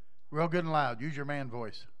 Real good and loud. Use your man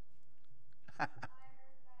voice.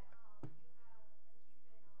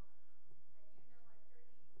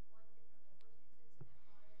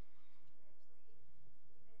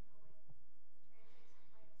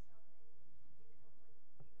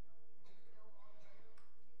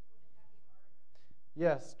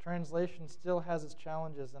 Yes, translation still has its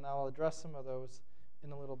challenges, and I'll address some of those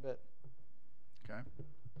in a little bit. Okay.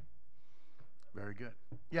 Very good.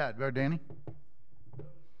 Yeah, Brother Danny?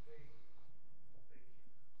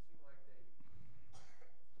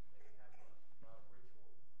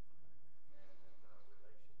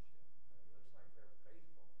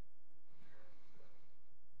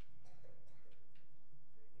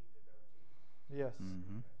 Yes.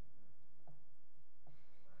 Mm-hmm.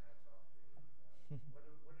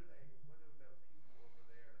 What do the people over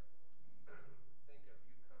there think of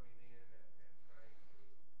you coming in and trying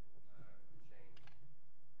to change,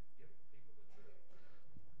 give people the truth?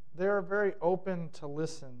 They're very open to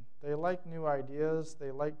listen. They like new ideas. They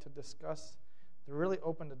like to discuss. They're really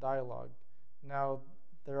open to dialogue. Now,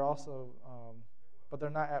 they're also, but they're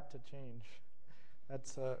not apt to change.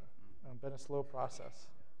 That's been a slow process.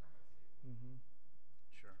 Mm-hmm.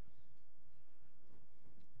 Sure.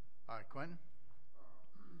 All right, Quentin?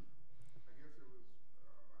 I guess it was,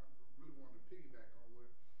 I really wanted to piggyback on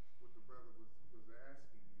what the brother was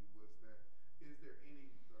asking you, was that, is there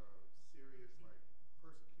any serious, like,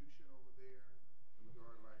 persecution over there in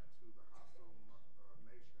regard, like, to the hostile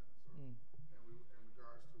nations, or in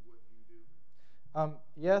regards to what you do?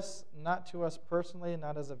 Yes, not to us personally,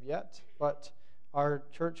 not as of yet, but our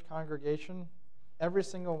church congregation, every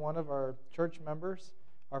single one of our church members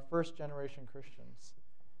are first-generation Christians.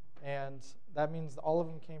 And that means all of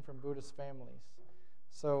them came from Buddhist families.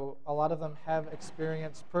 So a lot of them have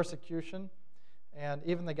experienced persecution. And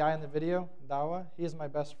even the guy in the video, Dawa, he's my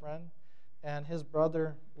best friend. And his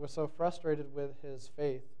brother was so frustrated with his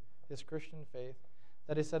faith, his Christian faith,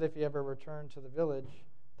 that he said if he ever returned to the village,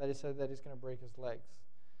 that he said that he's going to break his legs.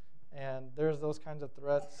 And there's those kinds of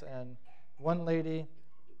threats. And one lady,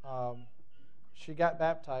 she got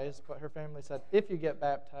baptized, but her family said, if you get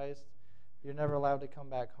baptized, you're never allowed to come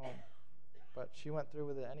back home. But she went through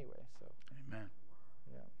with it anyway. So. Amen.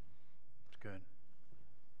 Yeah. It's good.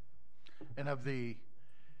 And of the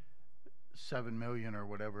 7 million or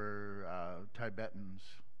whatever Tibetans,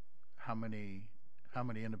 how many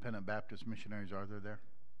independent Baptist missionaries are there?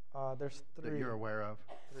 There's 3. That you're aware of?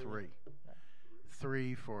 3. Yeah.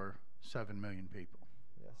 3 for 7 million people.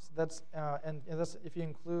 Yes, that's and that's if you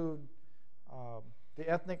include the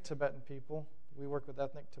ethnic Tibetan people. We work with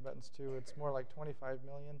ethnic Tibetans too. It's more like 25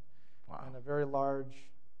 million, Wow. in a very large,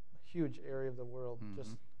 huge area of the world,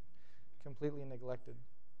 just completely neglected.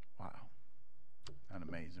 Wow, that's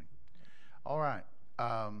amazing. All right,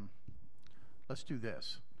 let's do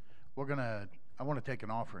this. I want to take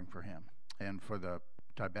an offering for him and for the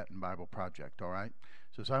Tibetan Bible Project. All right.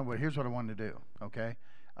 So here's what I want to do. Okay,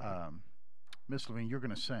 Miss Levine, you're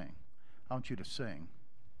going to sing. I want you to sing,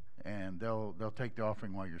 and they'll take the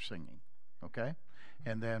offering while you're singing. Okay?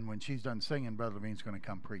 And then when she's done singing, Brother Levine's going to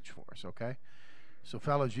come preach for us, okay? So,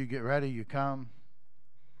 fellas, you get ready, you come.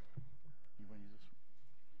 You want to use this one?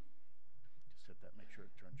 Just hit that, make sure it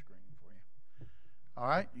turns green for you. All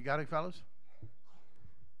right, you got it, fellas?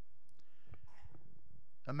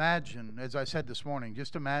 Imagine, as I said this morning,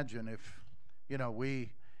 just imagine if,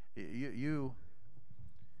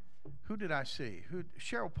 who did I see?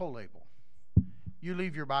 Cheryl Polabel. You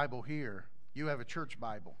leave your Bible here, you have a church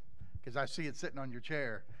Bible. Because I see it sitting on your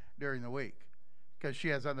chair during the week. Because she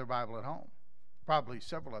has other Bible at home. Probably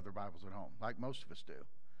several other Bibles at home, like most of us do.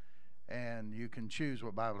 And you can choose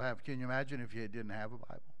what Bible to have. Can you imagine if you didn't have a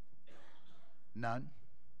Bible? None.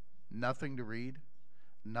 Nothing to read.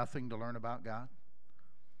 Nothing to learn about God.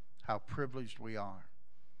 How privileged we are.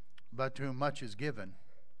 But to whom much is given,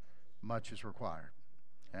 much is required.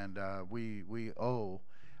 And we owe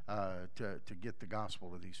to get the gospel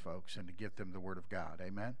to these folks and to get them the Word of God.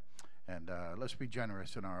 Amen? And let's be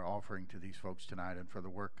generous in our offering to these folks tonight and for the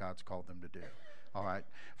work God's called them to do. All right.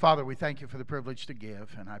 Father, we thank you for the privilege to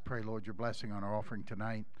give, and I pray, Lord, your blessing on our offering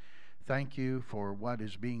tonight. Thank you for what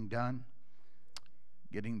is being done,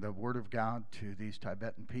 getting the Word of God to these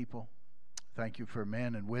Tibetan people. Thank you for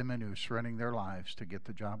men and women who are surrendering their lives to get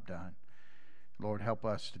the job done. Lord, help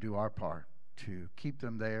us to do our part to keep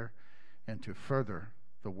them there and to further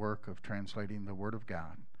the work of translating the Word of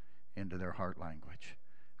God into their heart language.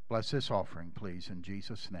 Bless this offering, please, in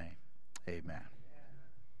Jesus' name. Amen.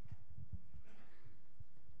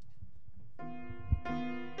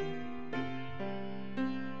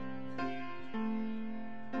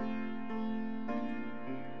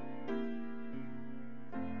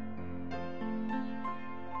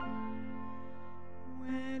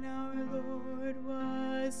 When our Lord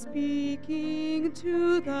was speaking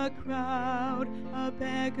to the crowd, a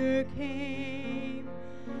beggar came,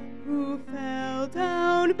 who fell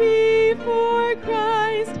down before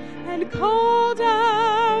Christ and called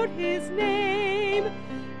out his name.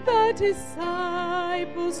 The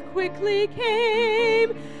disciples quickly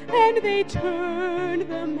came, and they turned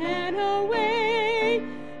the man away.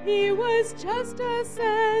 He was just a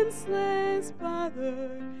senseless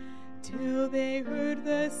brother, till they heard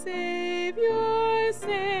the Savior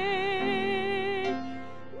say,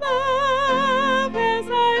 "Love as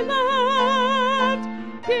I loved,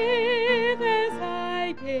 give as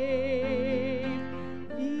I gave.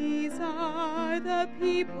 are the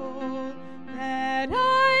people that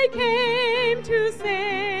I came to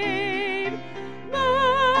save.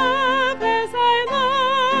 Love as I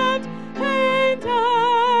loved, and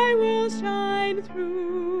I will shine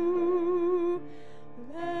through.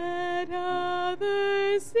 Let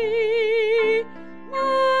others see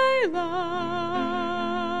my love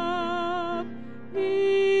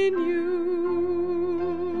in you.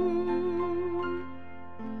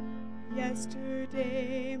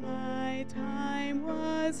 Yesterday my time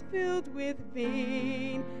was filled with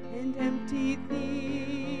vain and empty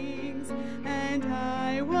things, and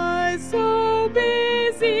I was so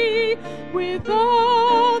busy with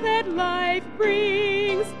all that life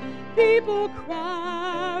brings. People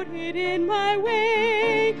crowded in my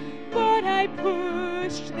way, but I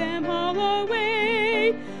pushed them all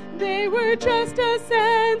away. They were just a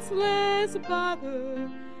senseless bother,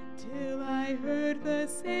 till I heard the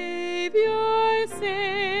Savior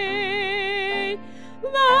say,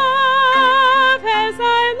 love as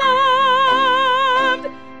I loved,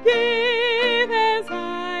 give as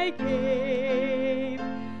I gave.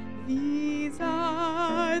 These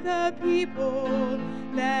are the people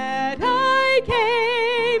that I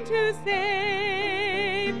came to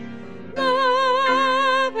save.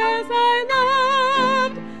 Love as I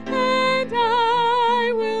loved, and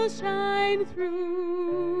I will shine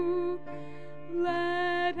through.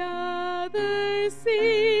 Let others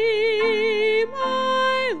see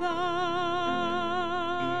my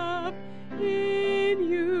love in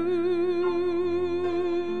you.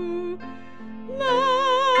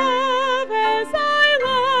 Love as I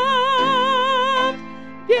loved,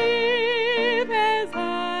 give as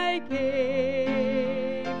I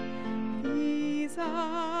gave. These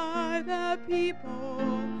are the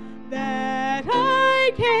people that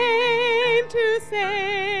I came to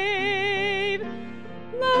save.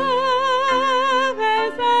 Love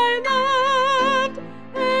as I loved,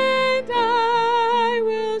 and I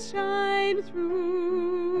will shine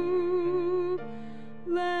through.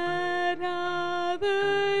 Let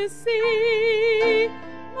others see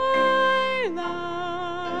my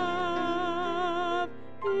love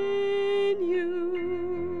in you.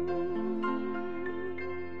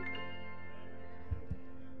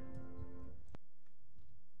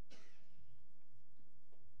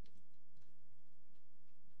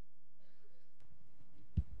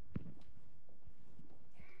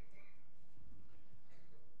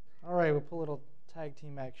 All right, we'll put a little tag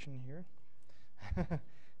team action here.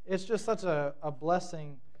 It's just such a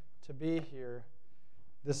blessing to be here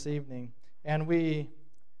this evening. And we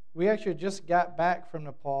actually just got back from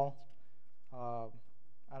Nepal, I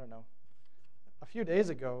don't know, a few days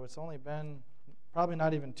ago. It's only been probably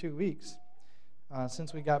not even 2 weeks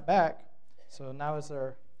since we got back. So now is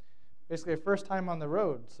basically our first time on the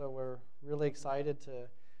road. So we're really excited to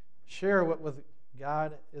share what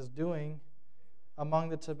God is doing among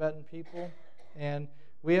the Tibetan people, and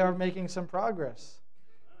we are making some progress.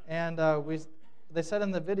 And they said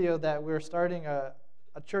in the video that we're starting a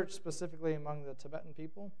church specifically among the Tibetan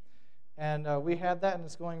people, and we had that, and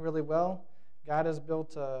it's going really well. God has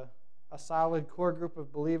built a solid core group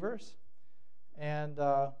of believers, and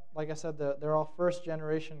like I said, they're all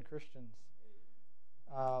first-generation Christians.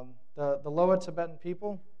 The Lower Tibetan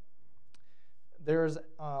people, there's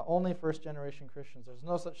only first-generation Christians. There's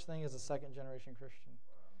no such thing as a second-generation Christian.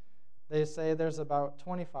 They say there's about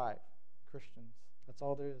 25 Christians. That's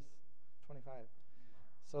all there is, 25.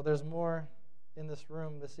 So there's more in this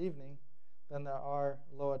room this evening than there are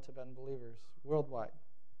Lower Tibetan believers worldwide.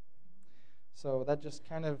 So that just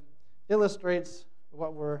kind of illustrates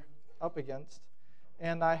what we're up against.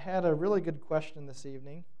 And I had a really good question this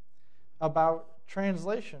evening about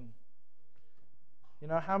translation. You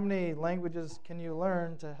know, how many languages can you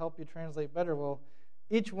learn to help you translate better? Well,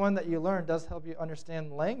 each one that you learn does help you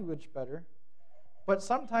understand language better, but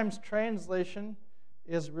sometimes translation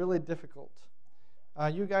is really difficult.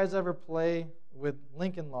 You guys ever play with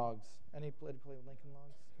Lincoln Logs? Any play with Lincoln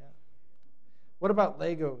Logs? Yeah. What about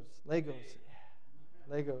Legos? Legos.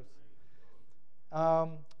 Yeah. Legos.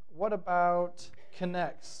 What about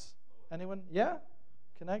Connects? Anyone? Yeah?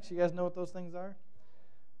 Connects? You guys know what those things are?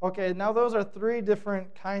 Okay, now those are 3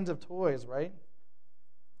 different kinds of toys, right?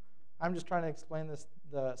 I'm just trying to explain this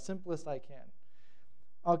the simplest I can.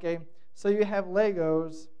 Okay, so you have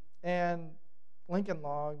Legos and Lincoln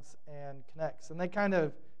Logs and Connects, and they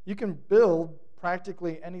you can build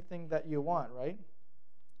practically anything that you want, right,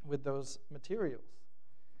 with those materials.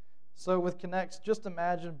 So with Connects, just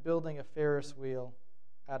imagine building a Ferris wheel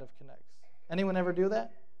out of Connects. Anyone ever do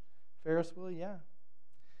that? Ferris wheel, yeah.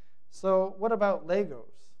 So what about Legos?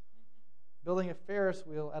 Building a Ferris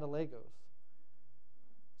wheel out of Legos.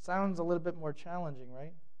 Sounds a little bit more challenging,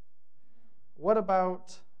 right? What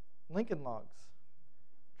about Lincoln logs?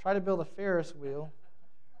 Try to build a Ferris wheel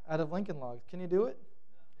out of Lincoln logs. Can you do it?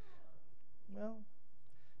 Well,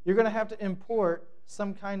 you're going to have to import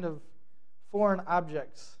some kind of foreign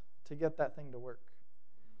objects to get that thing to work.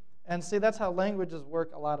 And see, that's how languages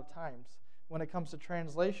work a lot of times. When it comes to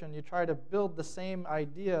translation, you try to build the same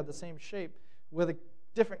idea, the same shape, with a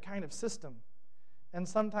different kind of system. And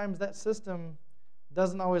sometimes that system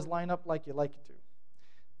doesn't always line up like you like it to.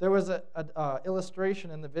 There was an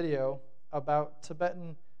illustration in the video about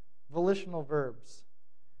Tibetan volitional verbs.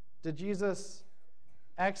 Did Jesus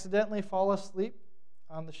accidentally fall asleep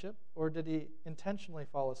on the ship, or did he intentionally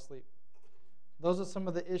fall asleep? Those are some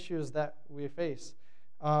of the issues that we face.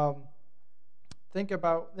 Think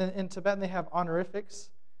about, in Tibetan they have honorifics,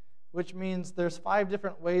 which means there's 5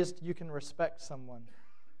 different ways you can respect someone.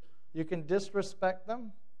 You can disrespect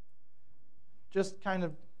them, just kind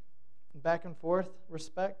of back and forth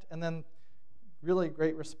respect, and then really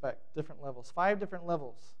great respect, different levels. 5 different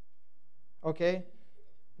levels. Okay?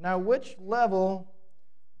 Now, which level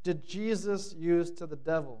did Jesus use to the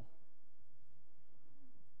devil?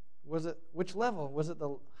 Which level? Was it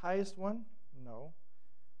the highest one? No.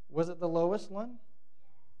 Was it the lowest one?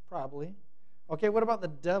 Probably. Okay, what about the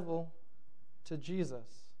devil to Jesus?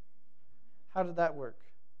 How did that work?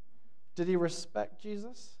 Did he respect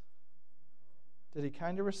Jesus? Did he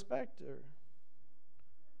kind of respect? Or?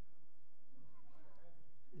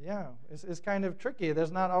 Yeah, it's kind of tricky.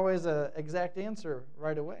 There's not always an exact answer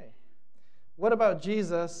right away. What about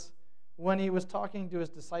Jesus when he was talking to his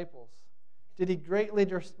disciples? Did he greatly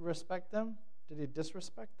respect them? Did he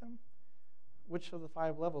disrespect them? Which of the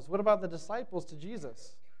 5 levels? What about the disciples to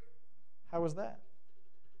Jesus? How was that?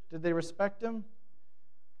 Did they respect him?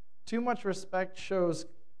 Too much respect shows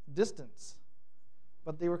distance,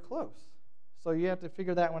 but they were close. So you have to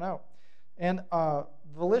figure that one out. And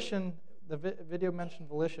volition, the video mentioned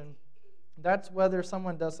volition. That's whether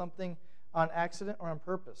someone does something on accident or on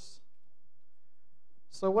purpose.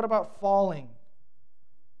 So what about falling?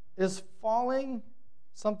 Is falling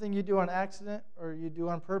something you do on accident or you do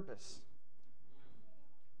on purpose?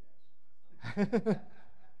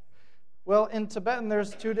 Well, in Tibetan,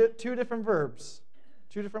 there's two different verbs,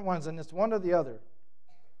 2 different ones, and it's one or the other.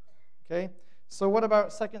 Okay? So what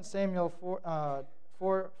about 2 Samuel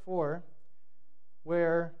 4,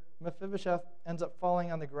 where Mephibosheth ends up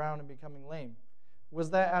falling on the ground and becoming lame?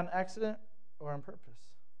 Was that on accident or on purpose?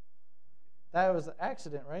 That was an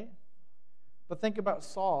accident, right? But think about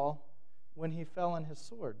Saul when he fell on his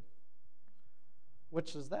sword.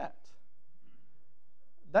 Which is that?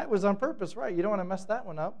 That was on purpose, right? You don't want to mess that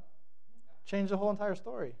one up. Change the whole entire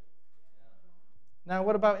story. Now,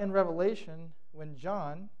 what about in Revelation when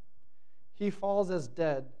John, he falls as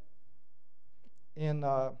dead in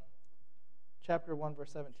chapter 1,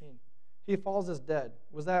 verse 17. He falls as dead.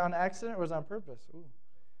 Was that on accident or was that on purpose? Ooh,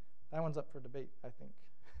 that one's up for debate, I think.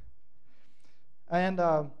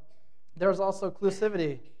 And there's also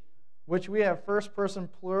inclusivity, which we have first person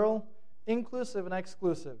plural, inclusive and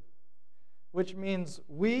exclusive, which means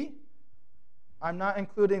we, I'm not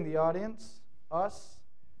including the audience, us,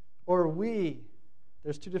 or we.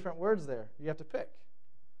 There's 2 different words there. You have to pick.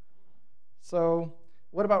 So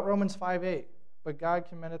what about Romans 5:8? But God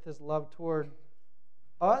commendeth his love toward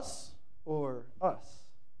us or us?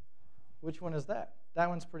 Which one is that? That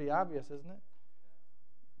one's pretty obvious, isn't it?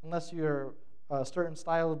 Unless you're a certain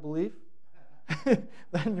style of belief,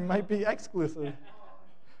 then you might be exclusive.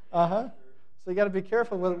 So you got to be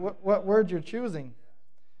careful with what word you're choosing.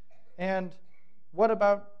 And what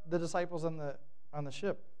about the disciples on the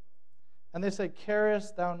ship? And they say,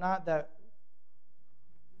 carest thou not that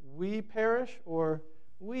we perish or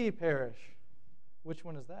we perish? Which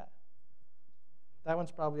one is that? That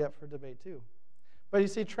one's probably up for debate too. But you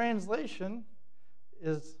see, translation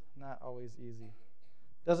is not always easy.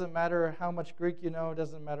 Doesn't matter how much Greek you know,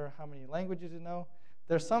 doesn't matter how many languages you know.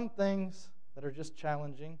 There's some things that are just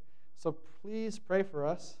challenging. So please pray for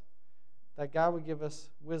us that God would give us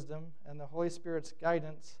wisdom and the Holy Spirit's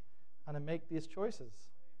guidance on to make these choices.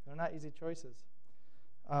 They're not easy choices.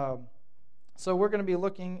 So we're going to be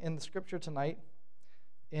looking in the scripture tonight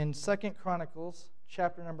in 2 Chronicles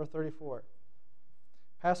chapter number 34.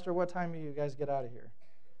 Pastor, what time do you guys get out of here?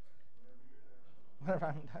 Whenever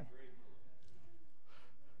I'm done.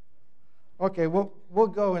 Okay, we'll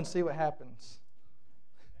go and see what happens.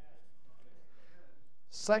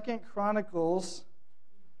 2 Chronicles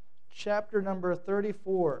chapter number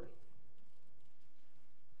 34.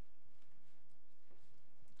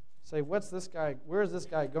 Say, what's this guy? Where is this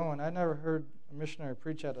guy going? I never heard a missionary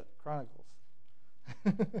preach out of Chronicles.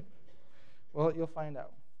 Well, you'll find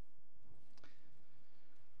out.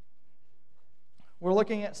 We're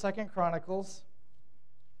looking at 2 Chronicles,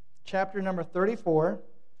 chapter number 34.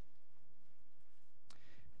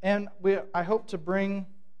 And I hope to bring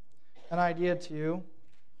an idea to you,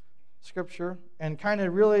 Scripture, and kind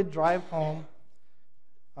of really drive home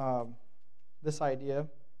this idea.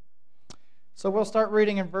 So we'll start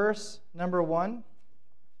reading in verse number 1.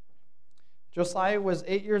 Josiah was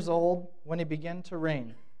 8 years old when he began to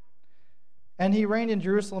reign. And he reigned in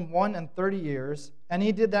Jerusalem 31 years, and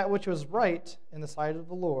he did that which was right in the sight of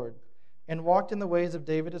the Lord, and walked in the ways of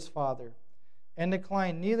David his father, and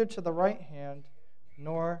inclined neither to the right hand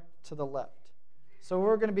nor to the left. So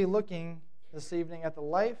we're going to be looking this evening at the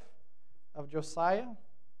life of Josiah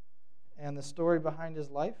and the story behind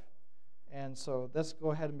his life. And so let's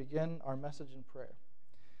go ahead and begin our message in prayer.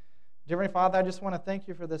 Dear Heavenly Father, I just want to thank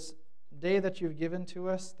you for this day that you've given to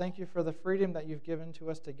us. Thank you for the freedom that you've given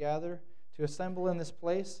to us to gather, to assemble in this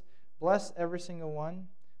place. Bless every single one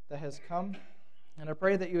that has come. And I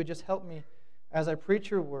pray that you would just help me as I preach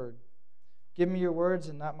your word. Give me your words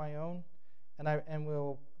and not my own. And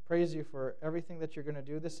we'll praise you for everything that you're going to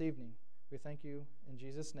do this evening. We thank you in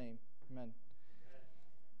Jesus' name. Amen.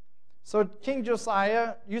 So King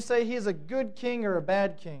Josiah, you say he's a good king or a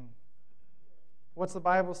bad king? What's the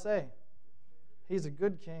Bible say? He's a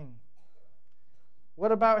good king.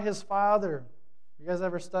 What about his father? You guys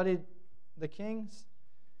ever studied the kings?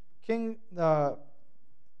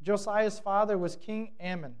 Josiah's father was King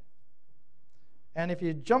Ammon. And if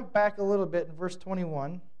you jump back a little bit in verse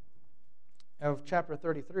 21 of chapter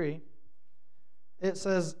 33, it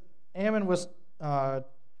says Ammon was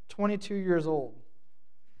 22 years old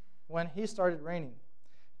when he started reigning.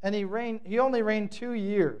 And he only reigned 2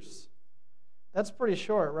 years. That's pretty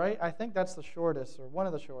short, right? I think that's the shortest, or one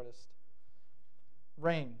of the shortest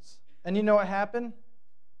reigns. And you know what happened?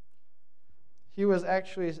 He was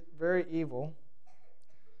actually very evil.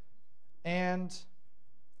 And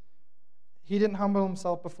he didn't humble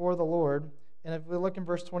himself before the Lord. And if we look in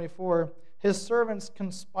verse 24, his servants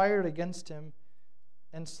conspired against him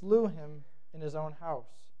and slew him in his own house.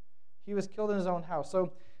 He was killed in his own house.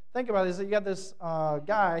 So think about this. You got this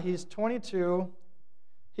guy, he's 22.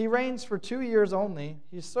 He reigns for 2 years only.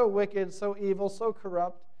 He's so wicked, so evil, so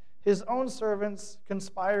corrupt. His own servants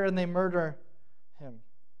conspire and they murder him.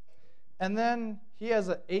 And then he has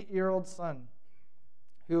an 8-year-old son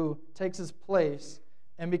who takes his place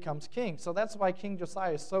and becomes king. So that's why King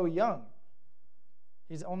Josiah is so young.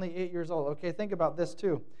 He's only 8 years old. Okay, think about this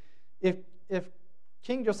too. If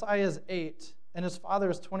King Josiah is 8 and his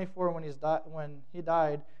father is 24 when he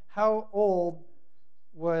died, how old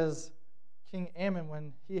was King Ammon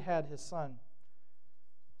when he had his son?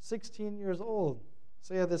 16 years old.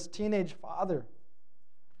 So you have this teenage father.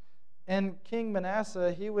 And King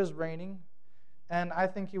Manasseh, he was reigning, and I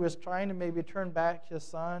think he was trying to maybe turn back his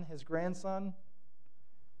son, his grandson,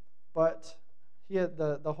 but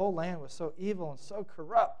the whole land was so evil and so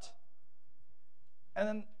corrupt. And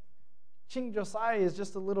then King Josiah is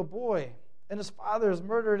just a little boy, and his father is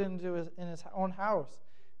murdered in his own house.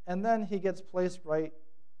 And then he gets placed right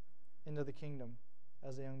into the kingdom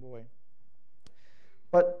as a young boy.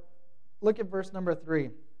 But look at verse number 3.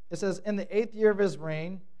 It says, in the 8th year of his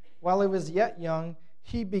reign, while he was yet young,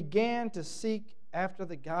 he began to seek after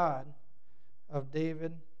the God of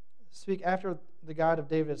David,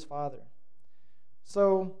 his father.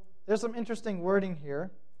 So there's some interesting wording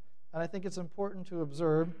here, and I think it's important to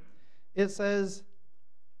observe. It says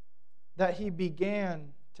that he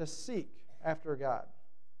began to seek after God.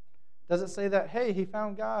 Does it say that, hey, he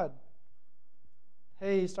found God?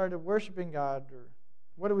 Hey, he started worshiping God? Or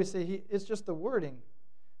what do we say? It's just the wording.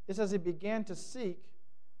 It says he began to seek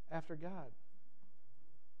after God.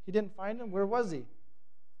 He didn't find him. Where was he?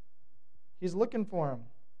 He's looking for him.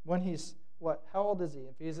 When he's, how old is he?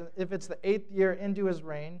 If it's the 8th year into his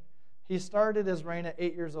reign, he started his reign at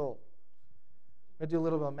 8 years old. I'm going to do a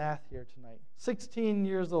little bit of math here tonight. 16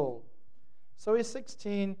 years old. So he's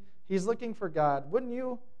 16. He's looking for God. Wouldn't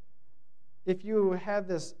you, if you had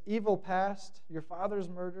this evil past, your father's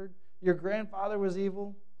murdered, your grandfather was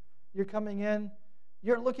evil, you're coming in,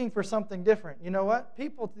 you're looking for something different. You know what?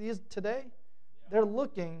 People today, they're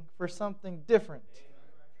looking for something different.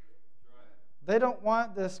 They don't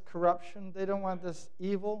want this corruption. They don't want this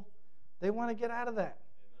evil. They want to get out of that.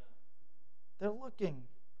 They're looking.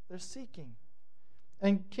 They're seeking.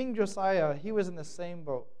 And King Josiah, he was in the same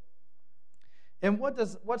boat. And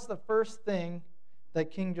what's the first thing that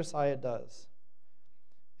King Josiah does?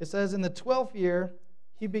 It says, in the 12th year,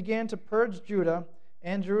 he began to purge Judah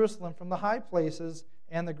and Jerusalem from the high places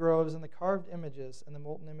and the groves and the carved images and the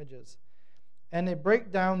molten images. And they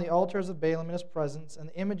break down the altars of Balaam in his presence and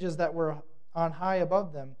the images that were on high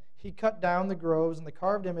above them. He cut down the groves and the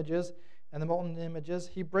carved images and the molten images.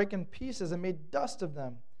 He brake in pieces and made dust of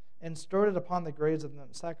them and stored it upon the graves of them,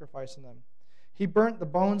 sacrificing them. He burnt the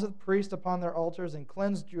bones of the priests upon their altars and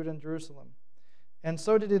cleansed Judah and Jerusalem. And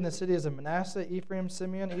so did in the cities of Manasseh, Ephraim,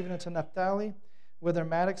 Simeon, even unto Naphtali, with their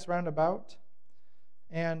mattocks round about.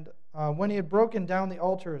 And when he had broken down the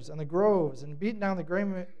altars and the groves and beaten down the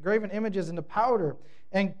graven images into powder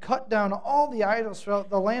and cut down all the idols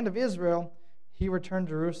throughout the land of Israel, he returned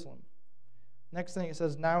to Jerusalem. Next thing it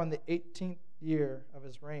says, now in the 18th year of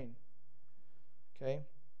his reign. Okay?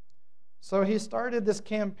 So he started this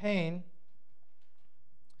campaign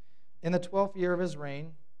in the 12th year of his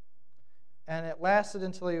reign, and it lasted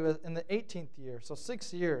until he was in the 18th year, so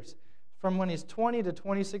 6 years. From when he's 20 to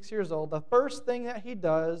 26 years old, the first thing that he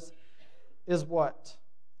does is what?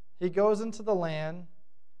 He goes into the land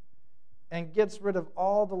and gets rid of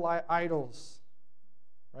all the idols.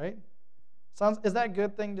 Right? Is that a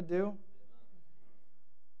good thing to do?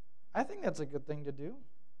 I think that's a good thing to do.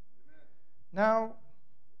 Now,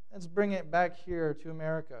 let's bring it back here to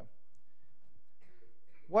America.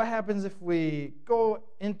 What happens if we go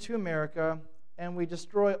into America and we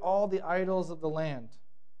destroy all the idols of the land?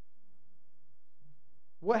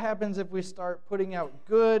 What happens if we start putting out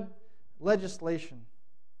good legislation?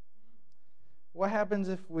 What happens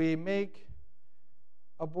if we make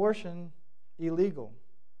abortion illegal?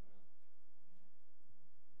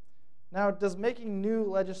 Now, does making new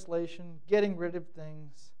legislation, getting rid of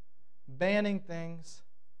things, banning things,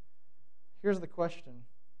 here's the question.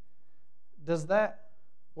 Does that,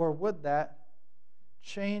 or would that,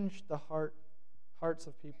 change the hearts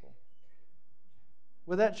of people?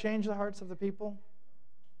 Would that change the hearts of the people?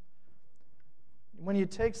 When you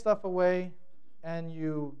take stuff away and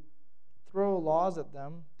you throw laws at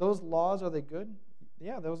them, those laws, are they good?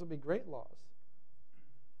 Yeah, those would be great laws.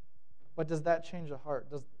 But does that change the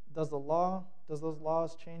heart? Does those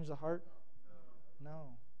laws change the heart? No.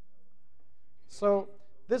 So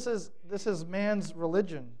this is man's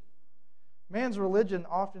religion. Man's religion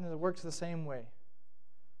often works the same way.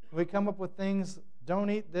 We come up with things,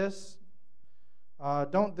 don't eat this,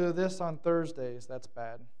 don't do this on Thursdays, that's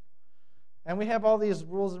bad. And we have all these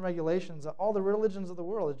rules and regulations. All the religions of the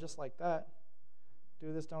world is just like that.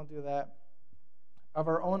 Do this, don't do that. Of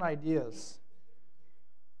our own ideas.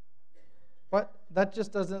 But that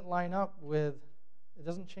just doesn't line up with, it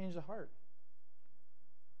doesn't change the heart.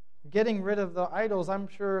 Getting rid of the idols, I'm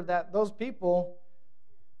sure that those people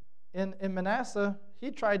in Manasseh, he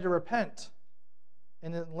tried to repent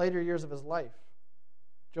in the later years of his life.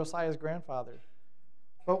 Josiah's grandfather.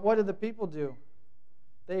 But what did the people do?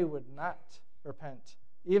 They would not repent.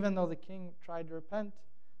 Even though the king tried to repent,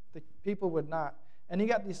 the people would not. And you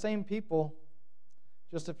got these same people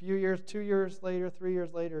just a few years, 2 years later, 3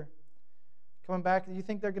 years later, coming back. Do you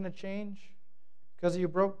think they're going to change because you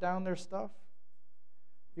broke down their stuff?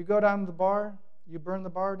 You go down to the bar, you burn the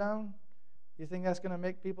bar down, you think that's going to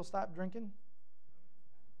make people stop drinking?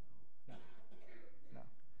 No.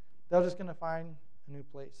 They're just going to find a new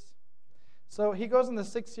place. So he goes in the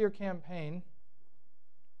 6-year campaign.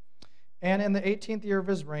 And in the 18th year of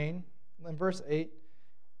his reign, in verse 8,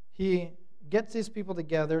 he gets these people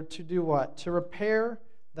together to do what? To repair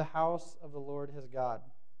the house of the Lord his God.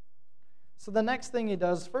 So the next thing he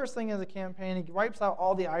does, first thing in the campaign, he wipes out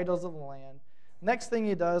all the idols of the land. Next thing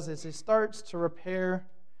he does is he starts to repair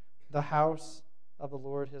the house of the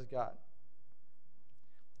Lord his God.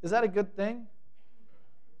 Is that a good thing?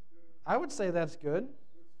 I would say that's good.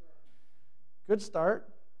 Good start.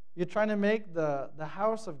 You're trying to make the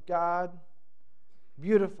house of God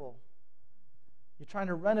beautiful. You're trying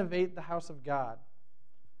to renovate the house of God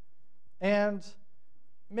and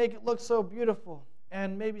make it look so beautiful,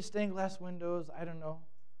 and maybe stained glass windows, I don't know.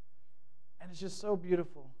 And it's just so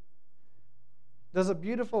beautiful. Does a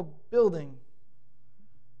beautiful building,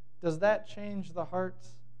 does that change the hearts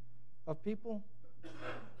of people?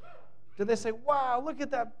 Do they say, wow, look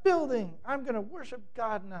at that building. I'm going to worship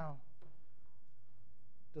God now.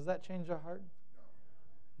 Does that change your heart?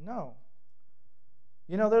 No.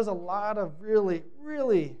 You know, there's a lot of really,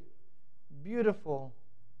 really beautiful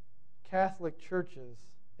Catholic churches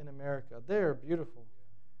in America. They're beautiful.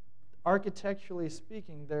 Architecturally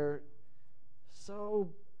speaking, they're so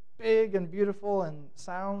big and beautiful and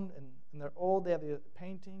sound, and they're old. They have the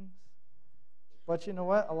paintings. But you know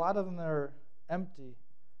what? A lot of them are empty.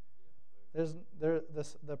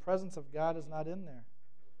 The presence of God is not in there.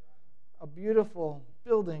 A beautiful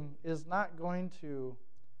building is not going to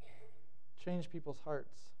change people's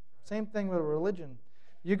hearts. Same thing with religion.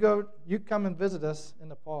 You come and visit us in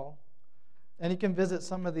Nepal, and you can visit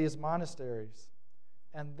some of these monasteries,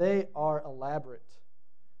 and they are elaborate.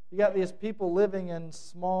 You got these people living in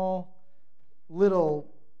small, little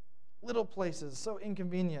places, so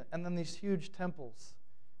inconvenient, and then these huge temples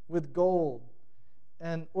with gold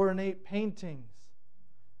and ornate paintings.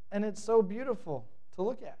 And it's so beautiful to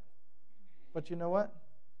look at. But you know what?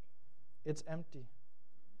 It's empty.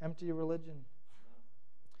 Empty religion.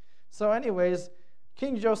 So anyways,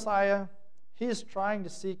 King Josiah, he's trying to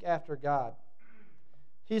seek after God.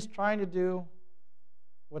 He's trying to do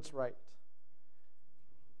what's right.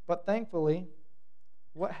 But thankfully,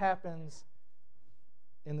 what happens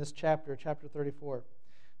in this chapter 34?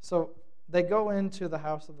 So they go into the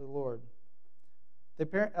house of the Lord.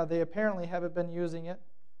 They apparently haven't been using it.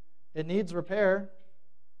 It needs repair.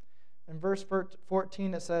 In verse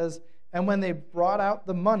 14 it says, "And when they brought out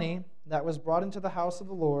the money that was brought into the house of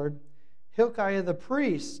the Lord, Hilkiah the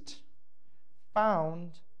priest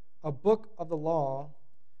found a book of the law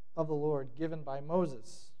of the Lord given by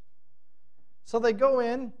Moses." So they go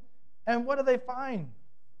in, and what do they find?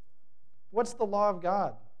 What's the law of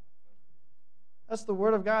God? That's the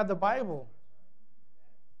Word of God, the Bible.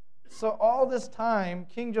 So all this time,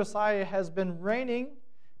 King Josiah has been reigning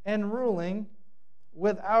and ruling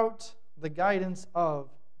without the guidance of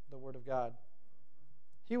the Word of God.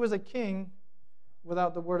 He was a king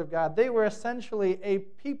without the Word of God. They were essentially a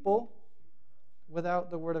people without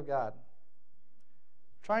the Word of God.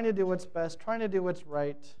 Trying to do what's best, trying to do what's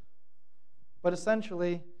right, but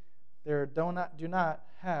essentially they do not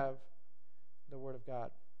have the Word of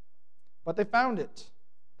God. But they found it.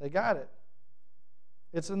 They got it.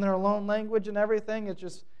 It's in their own language and everything. It's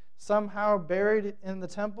just somehow buried in the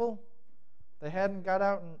temple. They hadn't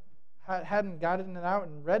gotten it out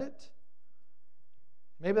and read it.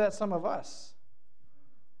 Maybe that's some of us.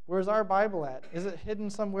 Where's our Bible at? Is it hidden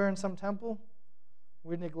somewhere in some temple?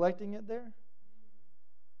 We're neglecting it there?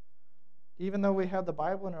 Even though we have the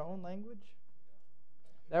Bible in our own language?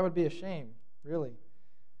 That would be a shame, really.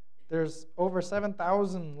 There's over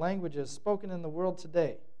 7,000 languages spoken in the world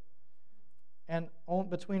today. And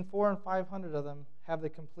between 400 and 500 of them have the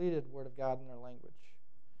completed Word of God in their language.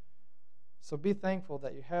 So be thankful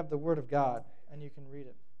that you have the Word of God and you can read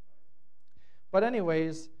it. But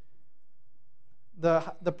anyways,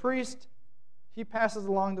 the priest, he passes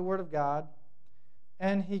along the Word of God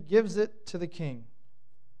and he gives it to the king.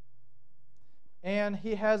 And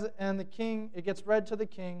the king, it gets read to the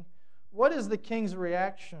king. What is the king's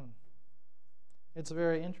reaction? It's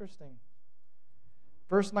very interesting.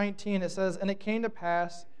 Verse 19, it says, "And it came to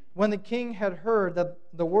pass, when the king had heard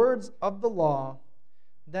the words of the law,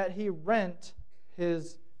 that he rent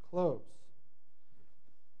his clothes."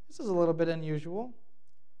 This is a little bit unusual.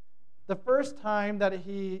 The first time that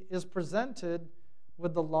he is presented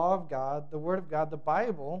with the law of God, the Word of God, the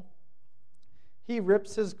Bible, he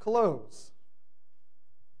rips his clothes.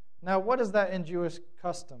 Now, what is that in Jewish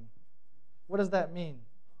custom? What does that mean?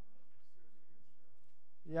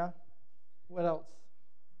 Yeah? What else?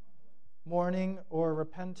 Mourning or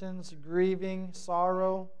repentance, grieving,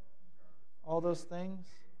 sorrow, all those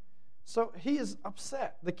things. So he is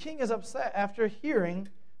upset. The king is upset after hearing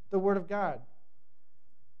the Word of God.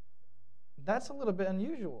 That's a little bit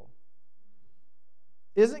unusual.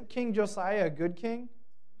 Isn't King Josiah a good king?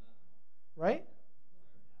 Right?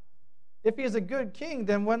 If he's a good king,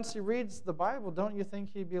 then once he reads the Bible, don't you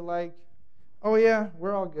think he'd be like, "Oh yeah,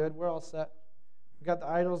 we're all good, we're all set. We got the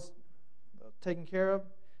idols taken care of.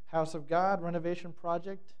 House of God, renovation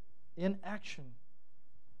project in action."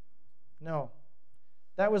 No,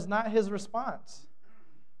 that was not his response.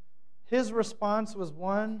 His response was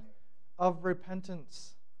one of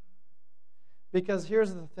repentance. Because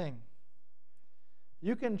here's the thing.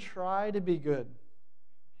 You can try to be good.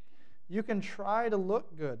 You can try to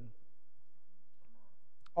look good.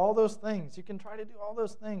 All those things. You can try to do all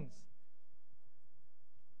those things.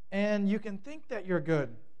 And you can think that you're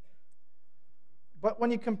good. But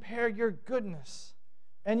when you compare your goodness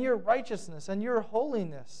and your righteousness and your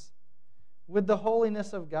holiness with the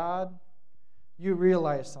holiness of God, you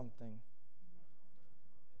realize something.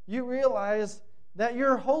 You realize that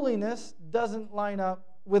your holiness doesn't line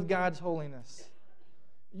up with God's holiness.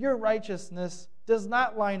 Your righteousness does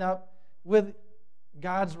not line up with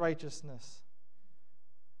God's righteousness.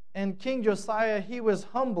 And King Josiah, he was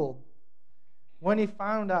humbled when he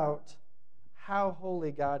found out how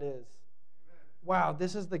holy God is. Wow,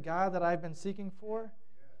 this is the God that I've been seeking for?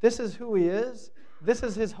 This is who He is? This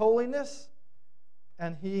is His holiness?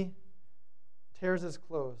 And he tears his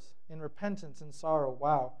clothes in repentance and sorrow.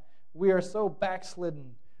 Wow, we are so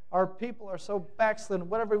backslidden. Our people are so backslidden.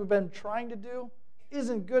 Whatever we've been trying to do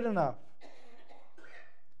isn't good enough.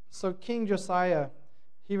 So King Josiah,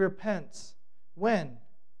 he repents. When?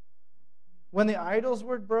 When the idols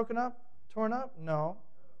were broken up, torn up? No.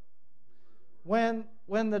 When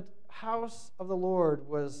the house of the Lord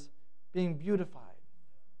was being beautified?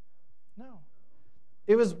 No.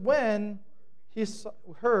 It was when he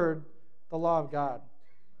heard the law of God.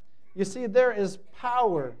 You see, there is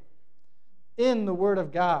power in the Word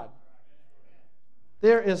of God.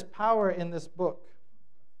 There is power in this book.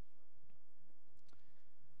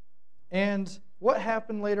 And what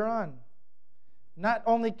happened later on? Not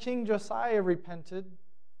only King Josiah repented,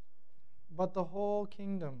 but the whole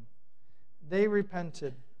kingdom. They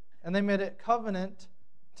repented. And they made a covenant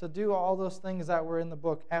to do all those things that were in the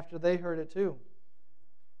book after they heard it too.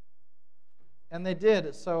 And they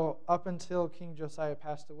did so up until King Josiah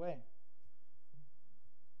passed away.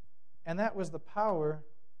 And that was the power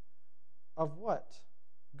of what?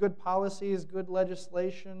 Good policies, good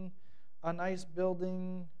legislation, a nice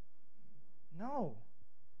building. No.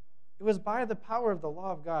 It was by the power of the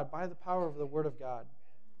law of God, by the power of the Word of God.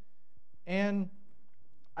 And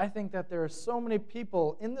I think that there are so many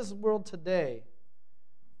people in this world today.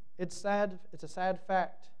 It's sad, it's a sad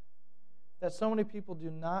fact that so many people do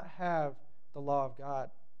not have the law of God.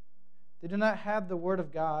 They do not have the Word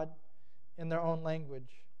of God in their own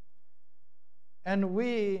language. And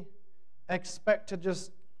we expect to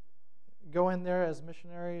just go in there as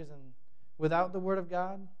missionaries and without the Word of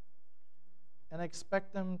God and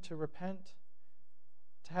expect them to repent,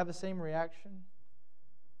 to have the same reaction.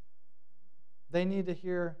 They need to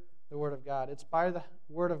hear the Word of God. It's by the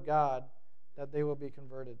Word of God that they will be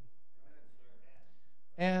converted.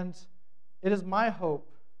 And it is my hope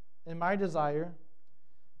and my desire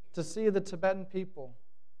to see the Tibetan people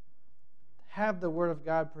have the Word of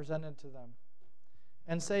God presented to them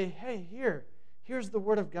and say, hey, here's the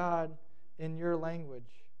Word of God in your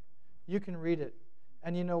language. You can read it.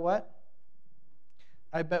 And you know what?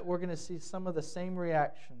 I bet we're going to see some of the same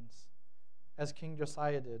reactions as King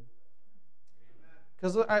Josiah did.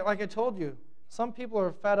 Because like I told you, some people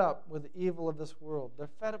are fed up with the evil of this world. They're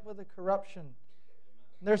fed up with the corruption.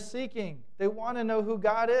 They're seeking. They want to know who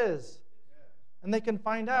God is. And they can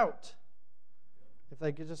find out if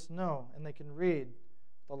they could just know and they can read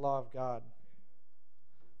the law of God.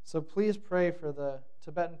 So please pray for the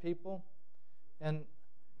Tibetan people. And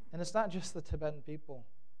it's not just the Tibetan people.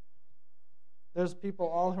 There's people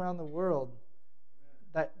all around the world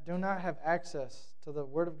that do not have access to the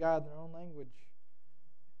Word of God in their own language.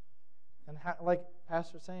 And like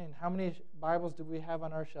Pastor's saying, how many Bibles do we have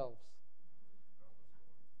on our shelves?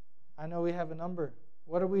 I know we have a number.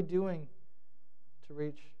 What are we doing to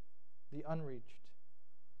reach the unreached?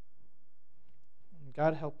 And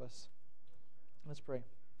God help us. Let's pray.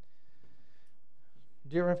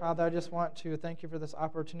 Dear Heavenly Father, I just want to thank you for this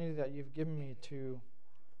opportunity that you've given me to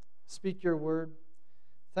speak your word.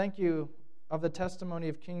 Thank you of the testimony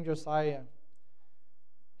of King Josiah.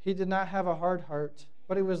 He did not have a hard heart,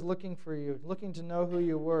 but he was looking for you, looking to know who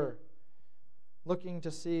you were, looking to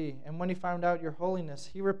see. And when he found out your holiness,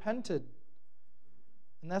 he repented.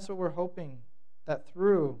 And that's what we're hoping, that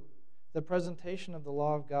through the presentation of the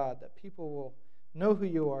law of God, that people will know who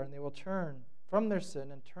you are and they will turn from their sin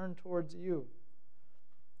and turn towards you.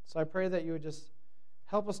 So I pray that you would just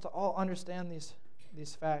help us to all understand these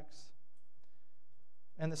facts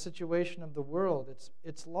and the situation of the world.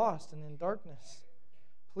 It's lost and in darkness.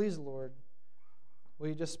 Please, Lord, will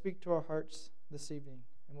you just speak to our hearts this evening,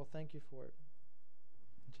 and we'll thank you for it.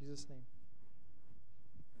 In Jesus' name.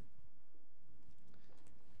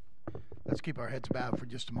 Let's keep our heads bowed for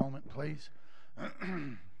just a moment, please.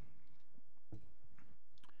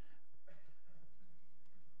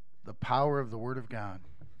 The power of the Word of God.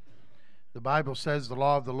 The Bible says the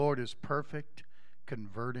law of the Lord is perfect,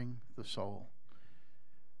 converting the soul.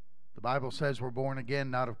 The Bible says we're born again,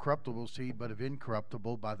 not of corruptible seed, but of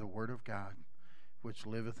incorruptible by the Word of God, which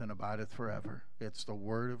liveth and abideth forever. It's the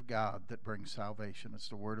Word of God that brings salvation. It's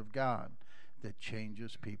the Word of God that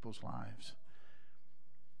changes people's lives.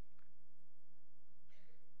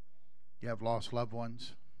 You have lost loved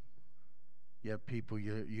ones. You have people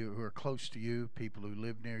who are close to you, people who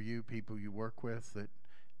live near you, people you work with that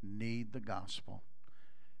need the gospel.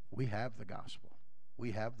 We have the gospel.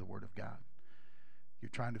 We have the Word of God. You're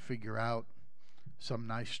trying to figure out some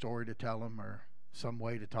nice story to tell them or some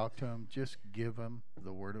way to talk to them. Just give them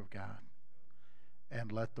the Word of God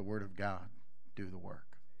and let the Word of God do the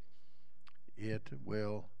work. It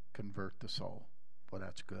will convert the soul. Well,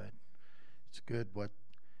 that's good. It's good.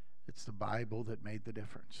 It's the Bible that made the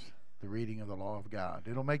difference. The reading of the law of God.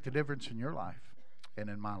 It'll make the difference in your life and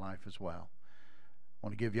in my life as well. I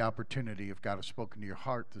want to give you opportunity if God has spoken to your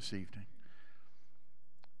heart this evening.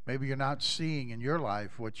 Maybe you're not seeing in your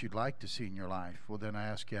life what you'd like to see in your life. Well, then I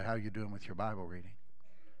ask you, how you doing with your Bible reading?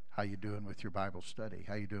 How you doing with your Bible study?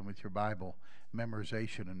 How you doing with your Bible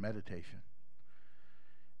memorization and meditation?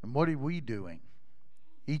 And what are we doing?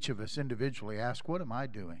 Each of us individually ask, what am I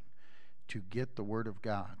doing to get the Word of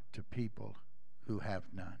God to people who have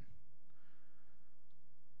none?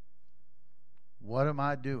 What am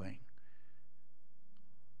I doing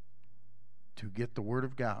to get the Word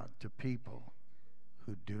of God to people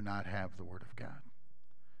who do not have the Word of God?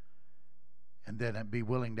 And then be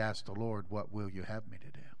willing to ask the Lord, what will you have me to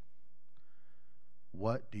do?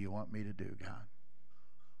 What do you want me to do, God?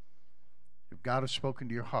 If God has spoken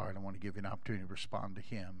to your heart, I want to give you an opportunity to respond to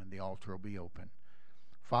Him, and the altar will be open.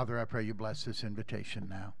 Father, I pray you bless this invitation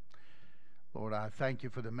now. Lord, I thank you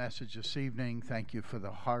for the message this evening. Thank you for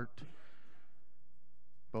the heart,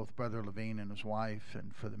 both Brother Levine and his wife,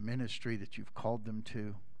 and for the ministry that you've called them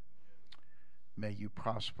to. May you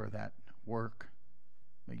prosper that work.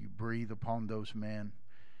 May you breathe upon those men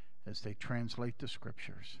as they translate the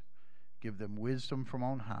Scriptures. Give them wisdom from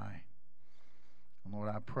on high. And Lord,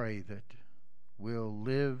 I pray that we'll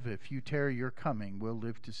live, if you tarry your coming, we'll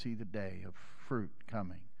live to see the day of fruit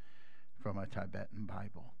coming from a Tibetan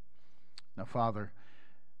Bible. Now, Father,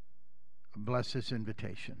 bless this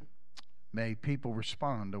invitation. May people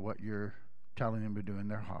respond to what you're telling them to do in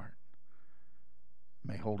their heart.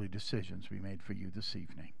 May holy decisions be made for you this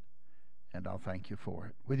evening. And I'll thank you for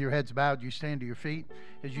it. With your heads bowed, you stand to your feet.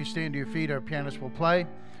 As you stand to your feet, our pianist will play.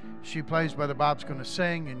 She plays, Brother Bob's going to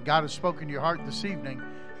sing, and God has spoken to your heart this evening.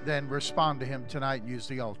 Then respond to Him tonight. Use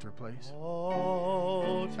the altar, please.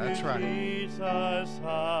 Oh, to That's right. Jesus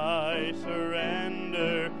I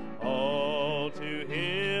surrender. All to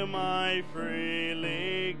Him I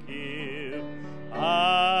freely give.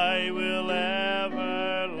 I will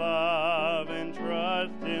ever love and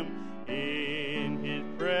trust Him. In His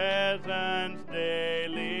presence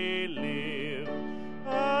daily live.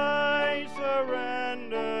 I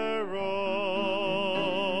surrender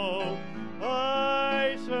all.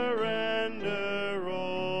 I surrender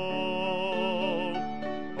all.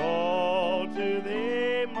 All to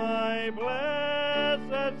Thee, my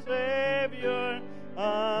blessed Savior.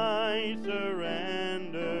 I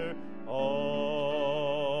surrender all.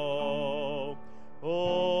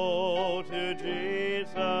 Oh, to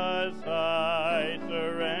Jesus I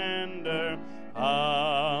surrender.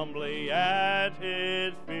 Humbly at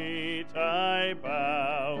His feet I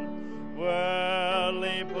bow.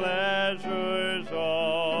 Worldly pleasures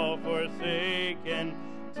all forsaken.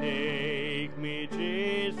 Take me,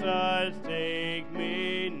 Jesus, take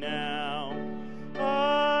me now.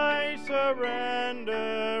 I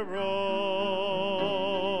surrender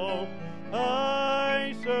all.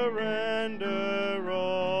 I surrender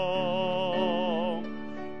all.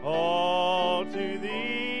 All to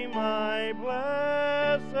Thee, my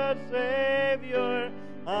blessed Savior,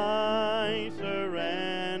 I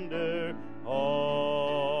surrender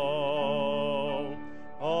all.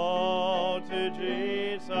 All to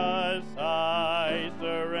Jesus I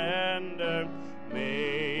surrender.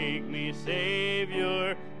 Make me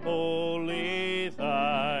Savior, wholly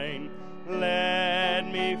Thine.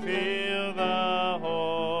 Let me feel the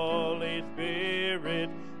Holy Spirit.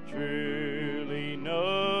 Truly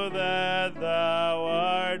know that Thou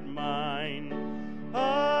art mine.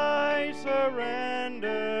 I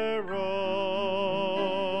surrender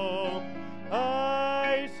all.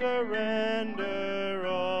 I surrender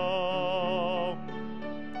all.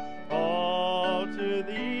 All to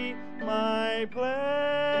Thee, my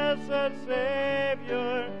blessed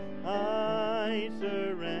Savior, I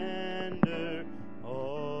surrender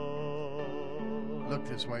all. Look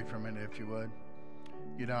this way for a minute, if you would.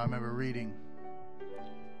 You know, I remember reading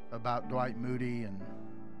about Dwight Moody and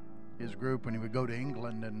his group when he would go to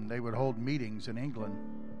England, and they would hold meetings in England.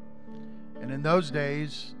 And in those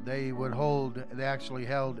days, they actually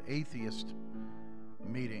held atheist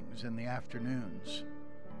meetings in the afternoons.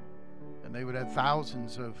 And they would have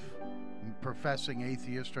thousands of professing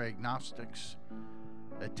atheists or agnostics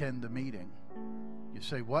attend the meeting. You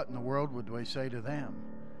say, what in the world would they say to them?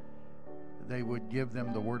 They would give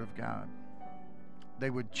them the Word of God. They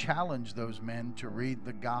would challenge those men to read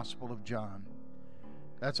the Gospel of John.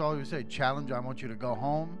 That's all he would say. Challenge, I want you to go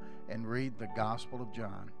home and read the Gospel of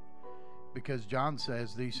John. Because John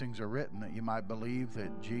says these things are written that you might believe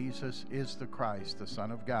that Jesus is the Christ, the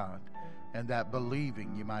Son of God, and that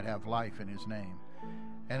believing you might have life in His name.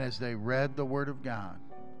 And as they read the Word of God,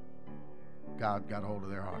 God got hold of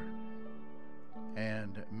their heart.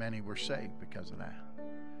 And many were saved because of that.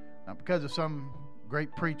 Not because of some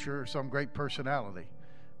great preacher or some great personality,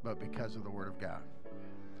 but because of the Word of God.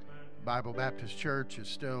 Bible Baptist Church is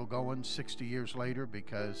still going 60 years later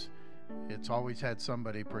because it's always had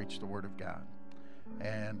somebody preach the Word of God.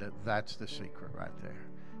 And that's the secret right there.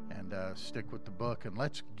 And stick with the book, and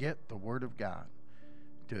let's get the Word of God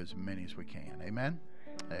to as many as we can. Amen?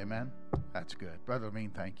 Amen? That's good. Brother Amin,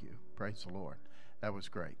 thank you. Praise the Lord. That was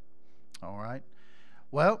great. All right.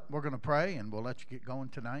 Well, we're going to pray, and we'll let you get going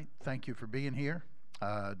tonight. Thank you for being here.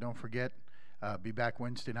 Don't forget, be back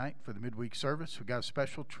Wednesday night for the midweek service. We got a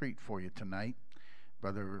special treat for you tonight.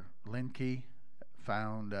 Brother Linke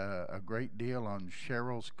found a great deal on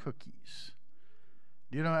Cheryl's cookies.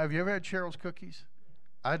 Do you know, have you ever had Cheryl's cookies?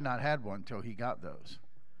 I had not had one until he got those.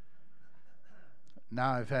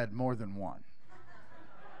 Now I've had more than one.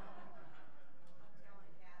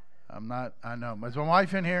 I know. Is my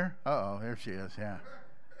wife in here? Uh-oh, here she is, yeah.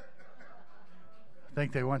 I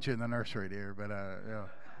think they want you in the nursery, dear, but,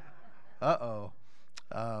 uh-oh.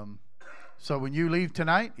 So when you leave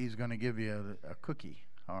tonight, he's going to give you a cookie,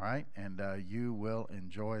 all right? And you will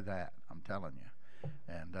enjoy that, I'm telling you.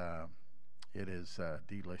 And it is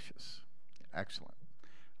delicious. Excellent.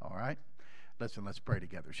 All right? Listen, let's pray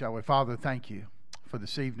together, shall we? Father, thank you for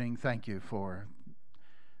this evening. Thank you for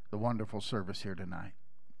the wonderful service here tonight.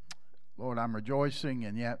 Lord, I'm rejoicing,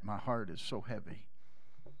 and yet my heart is so heavy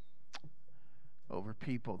over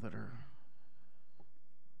people that are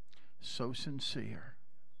so sincere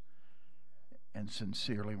and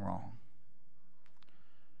sincerely wrong.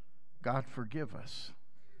 God, forgive us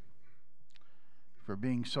for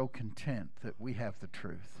being so content that we have the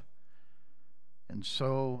truth and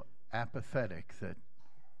so apathetic that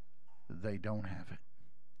they don't have it.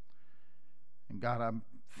 And God, I'm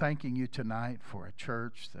thanking you tonight for a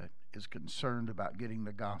church that is concerned about getting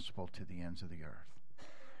the gospel to the ends of the earth,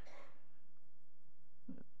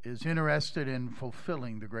 is interested in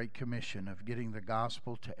fulfilling the Great Commission of getting the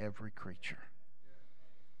gospel to every creature.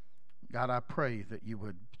 God, I pray that you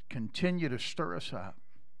would continue to stir us up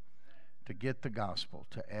to get the gospel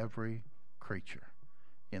to every creature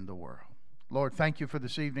in the world. Lord, thank you for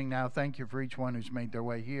this evening now. Thank you for each one who's made their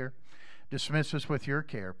way here. Dismiss us with your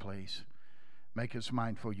care, please. Make us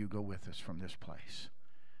mindful you go with us from this place.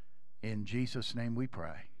 In Jesus' name we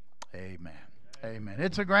pray. Amen. Amen.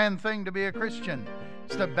 It's a grand thing to be a Christian.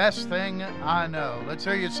 It's the best thing I know. Let's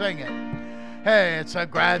hear you sing it. Hey, it's a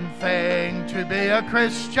grand thing to be a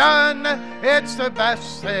Christian. It's the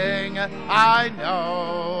best thing I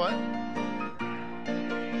know.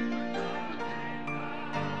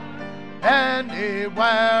 Anywhere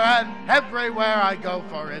and everywhere I go,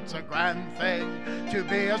 for it's a grand thing to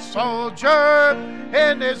be a soldier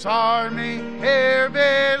in his army here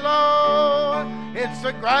below. It's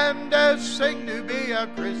the grandest thing to be a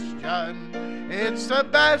Christian. It's the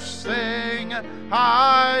best thing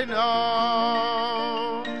I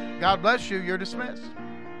know. God bless you. You're dismissed.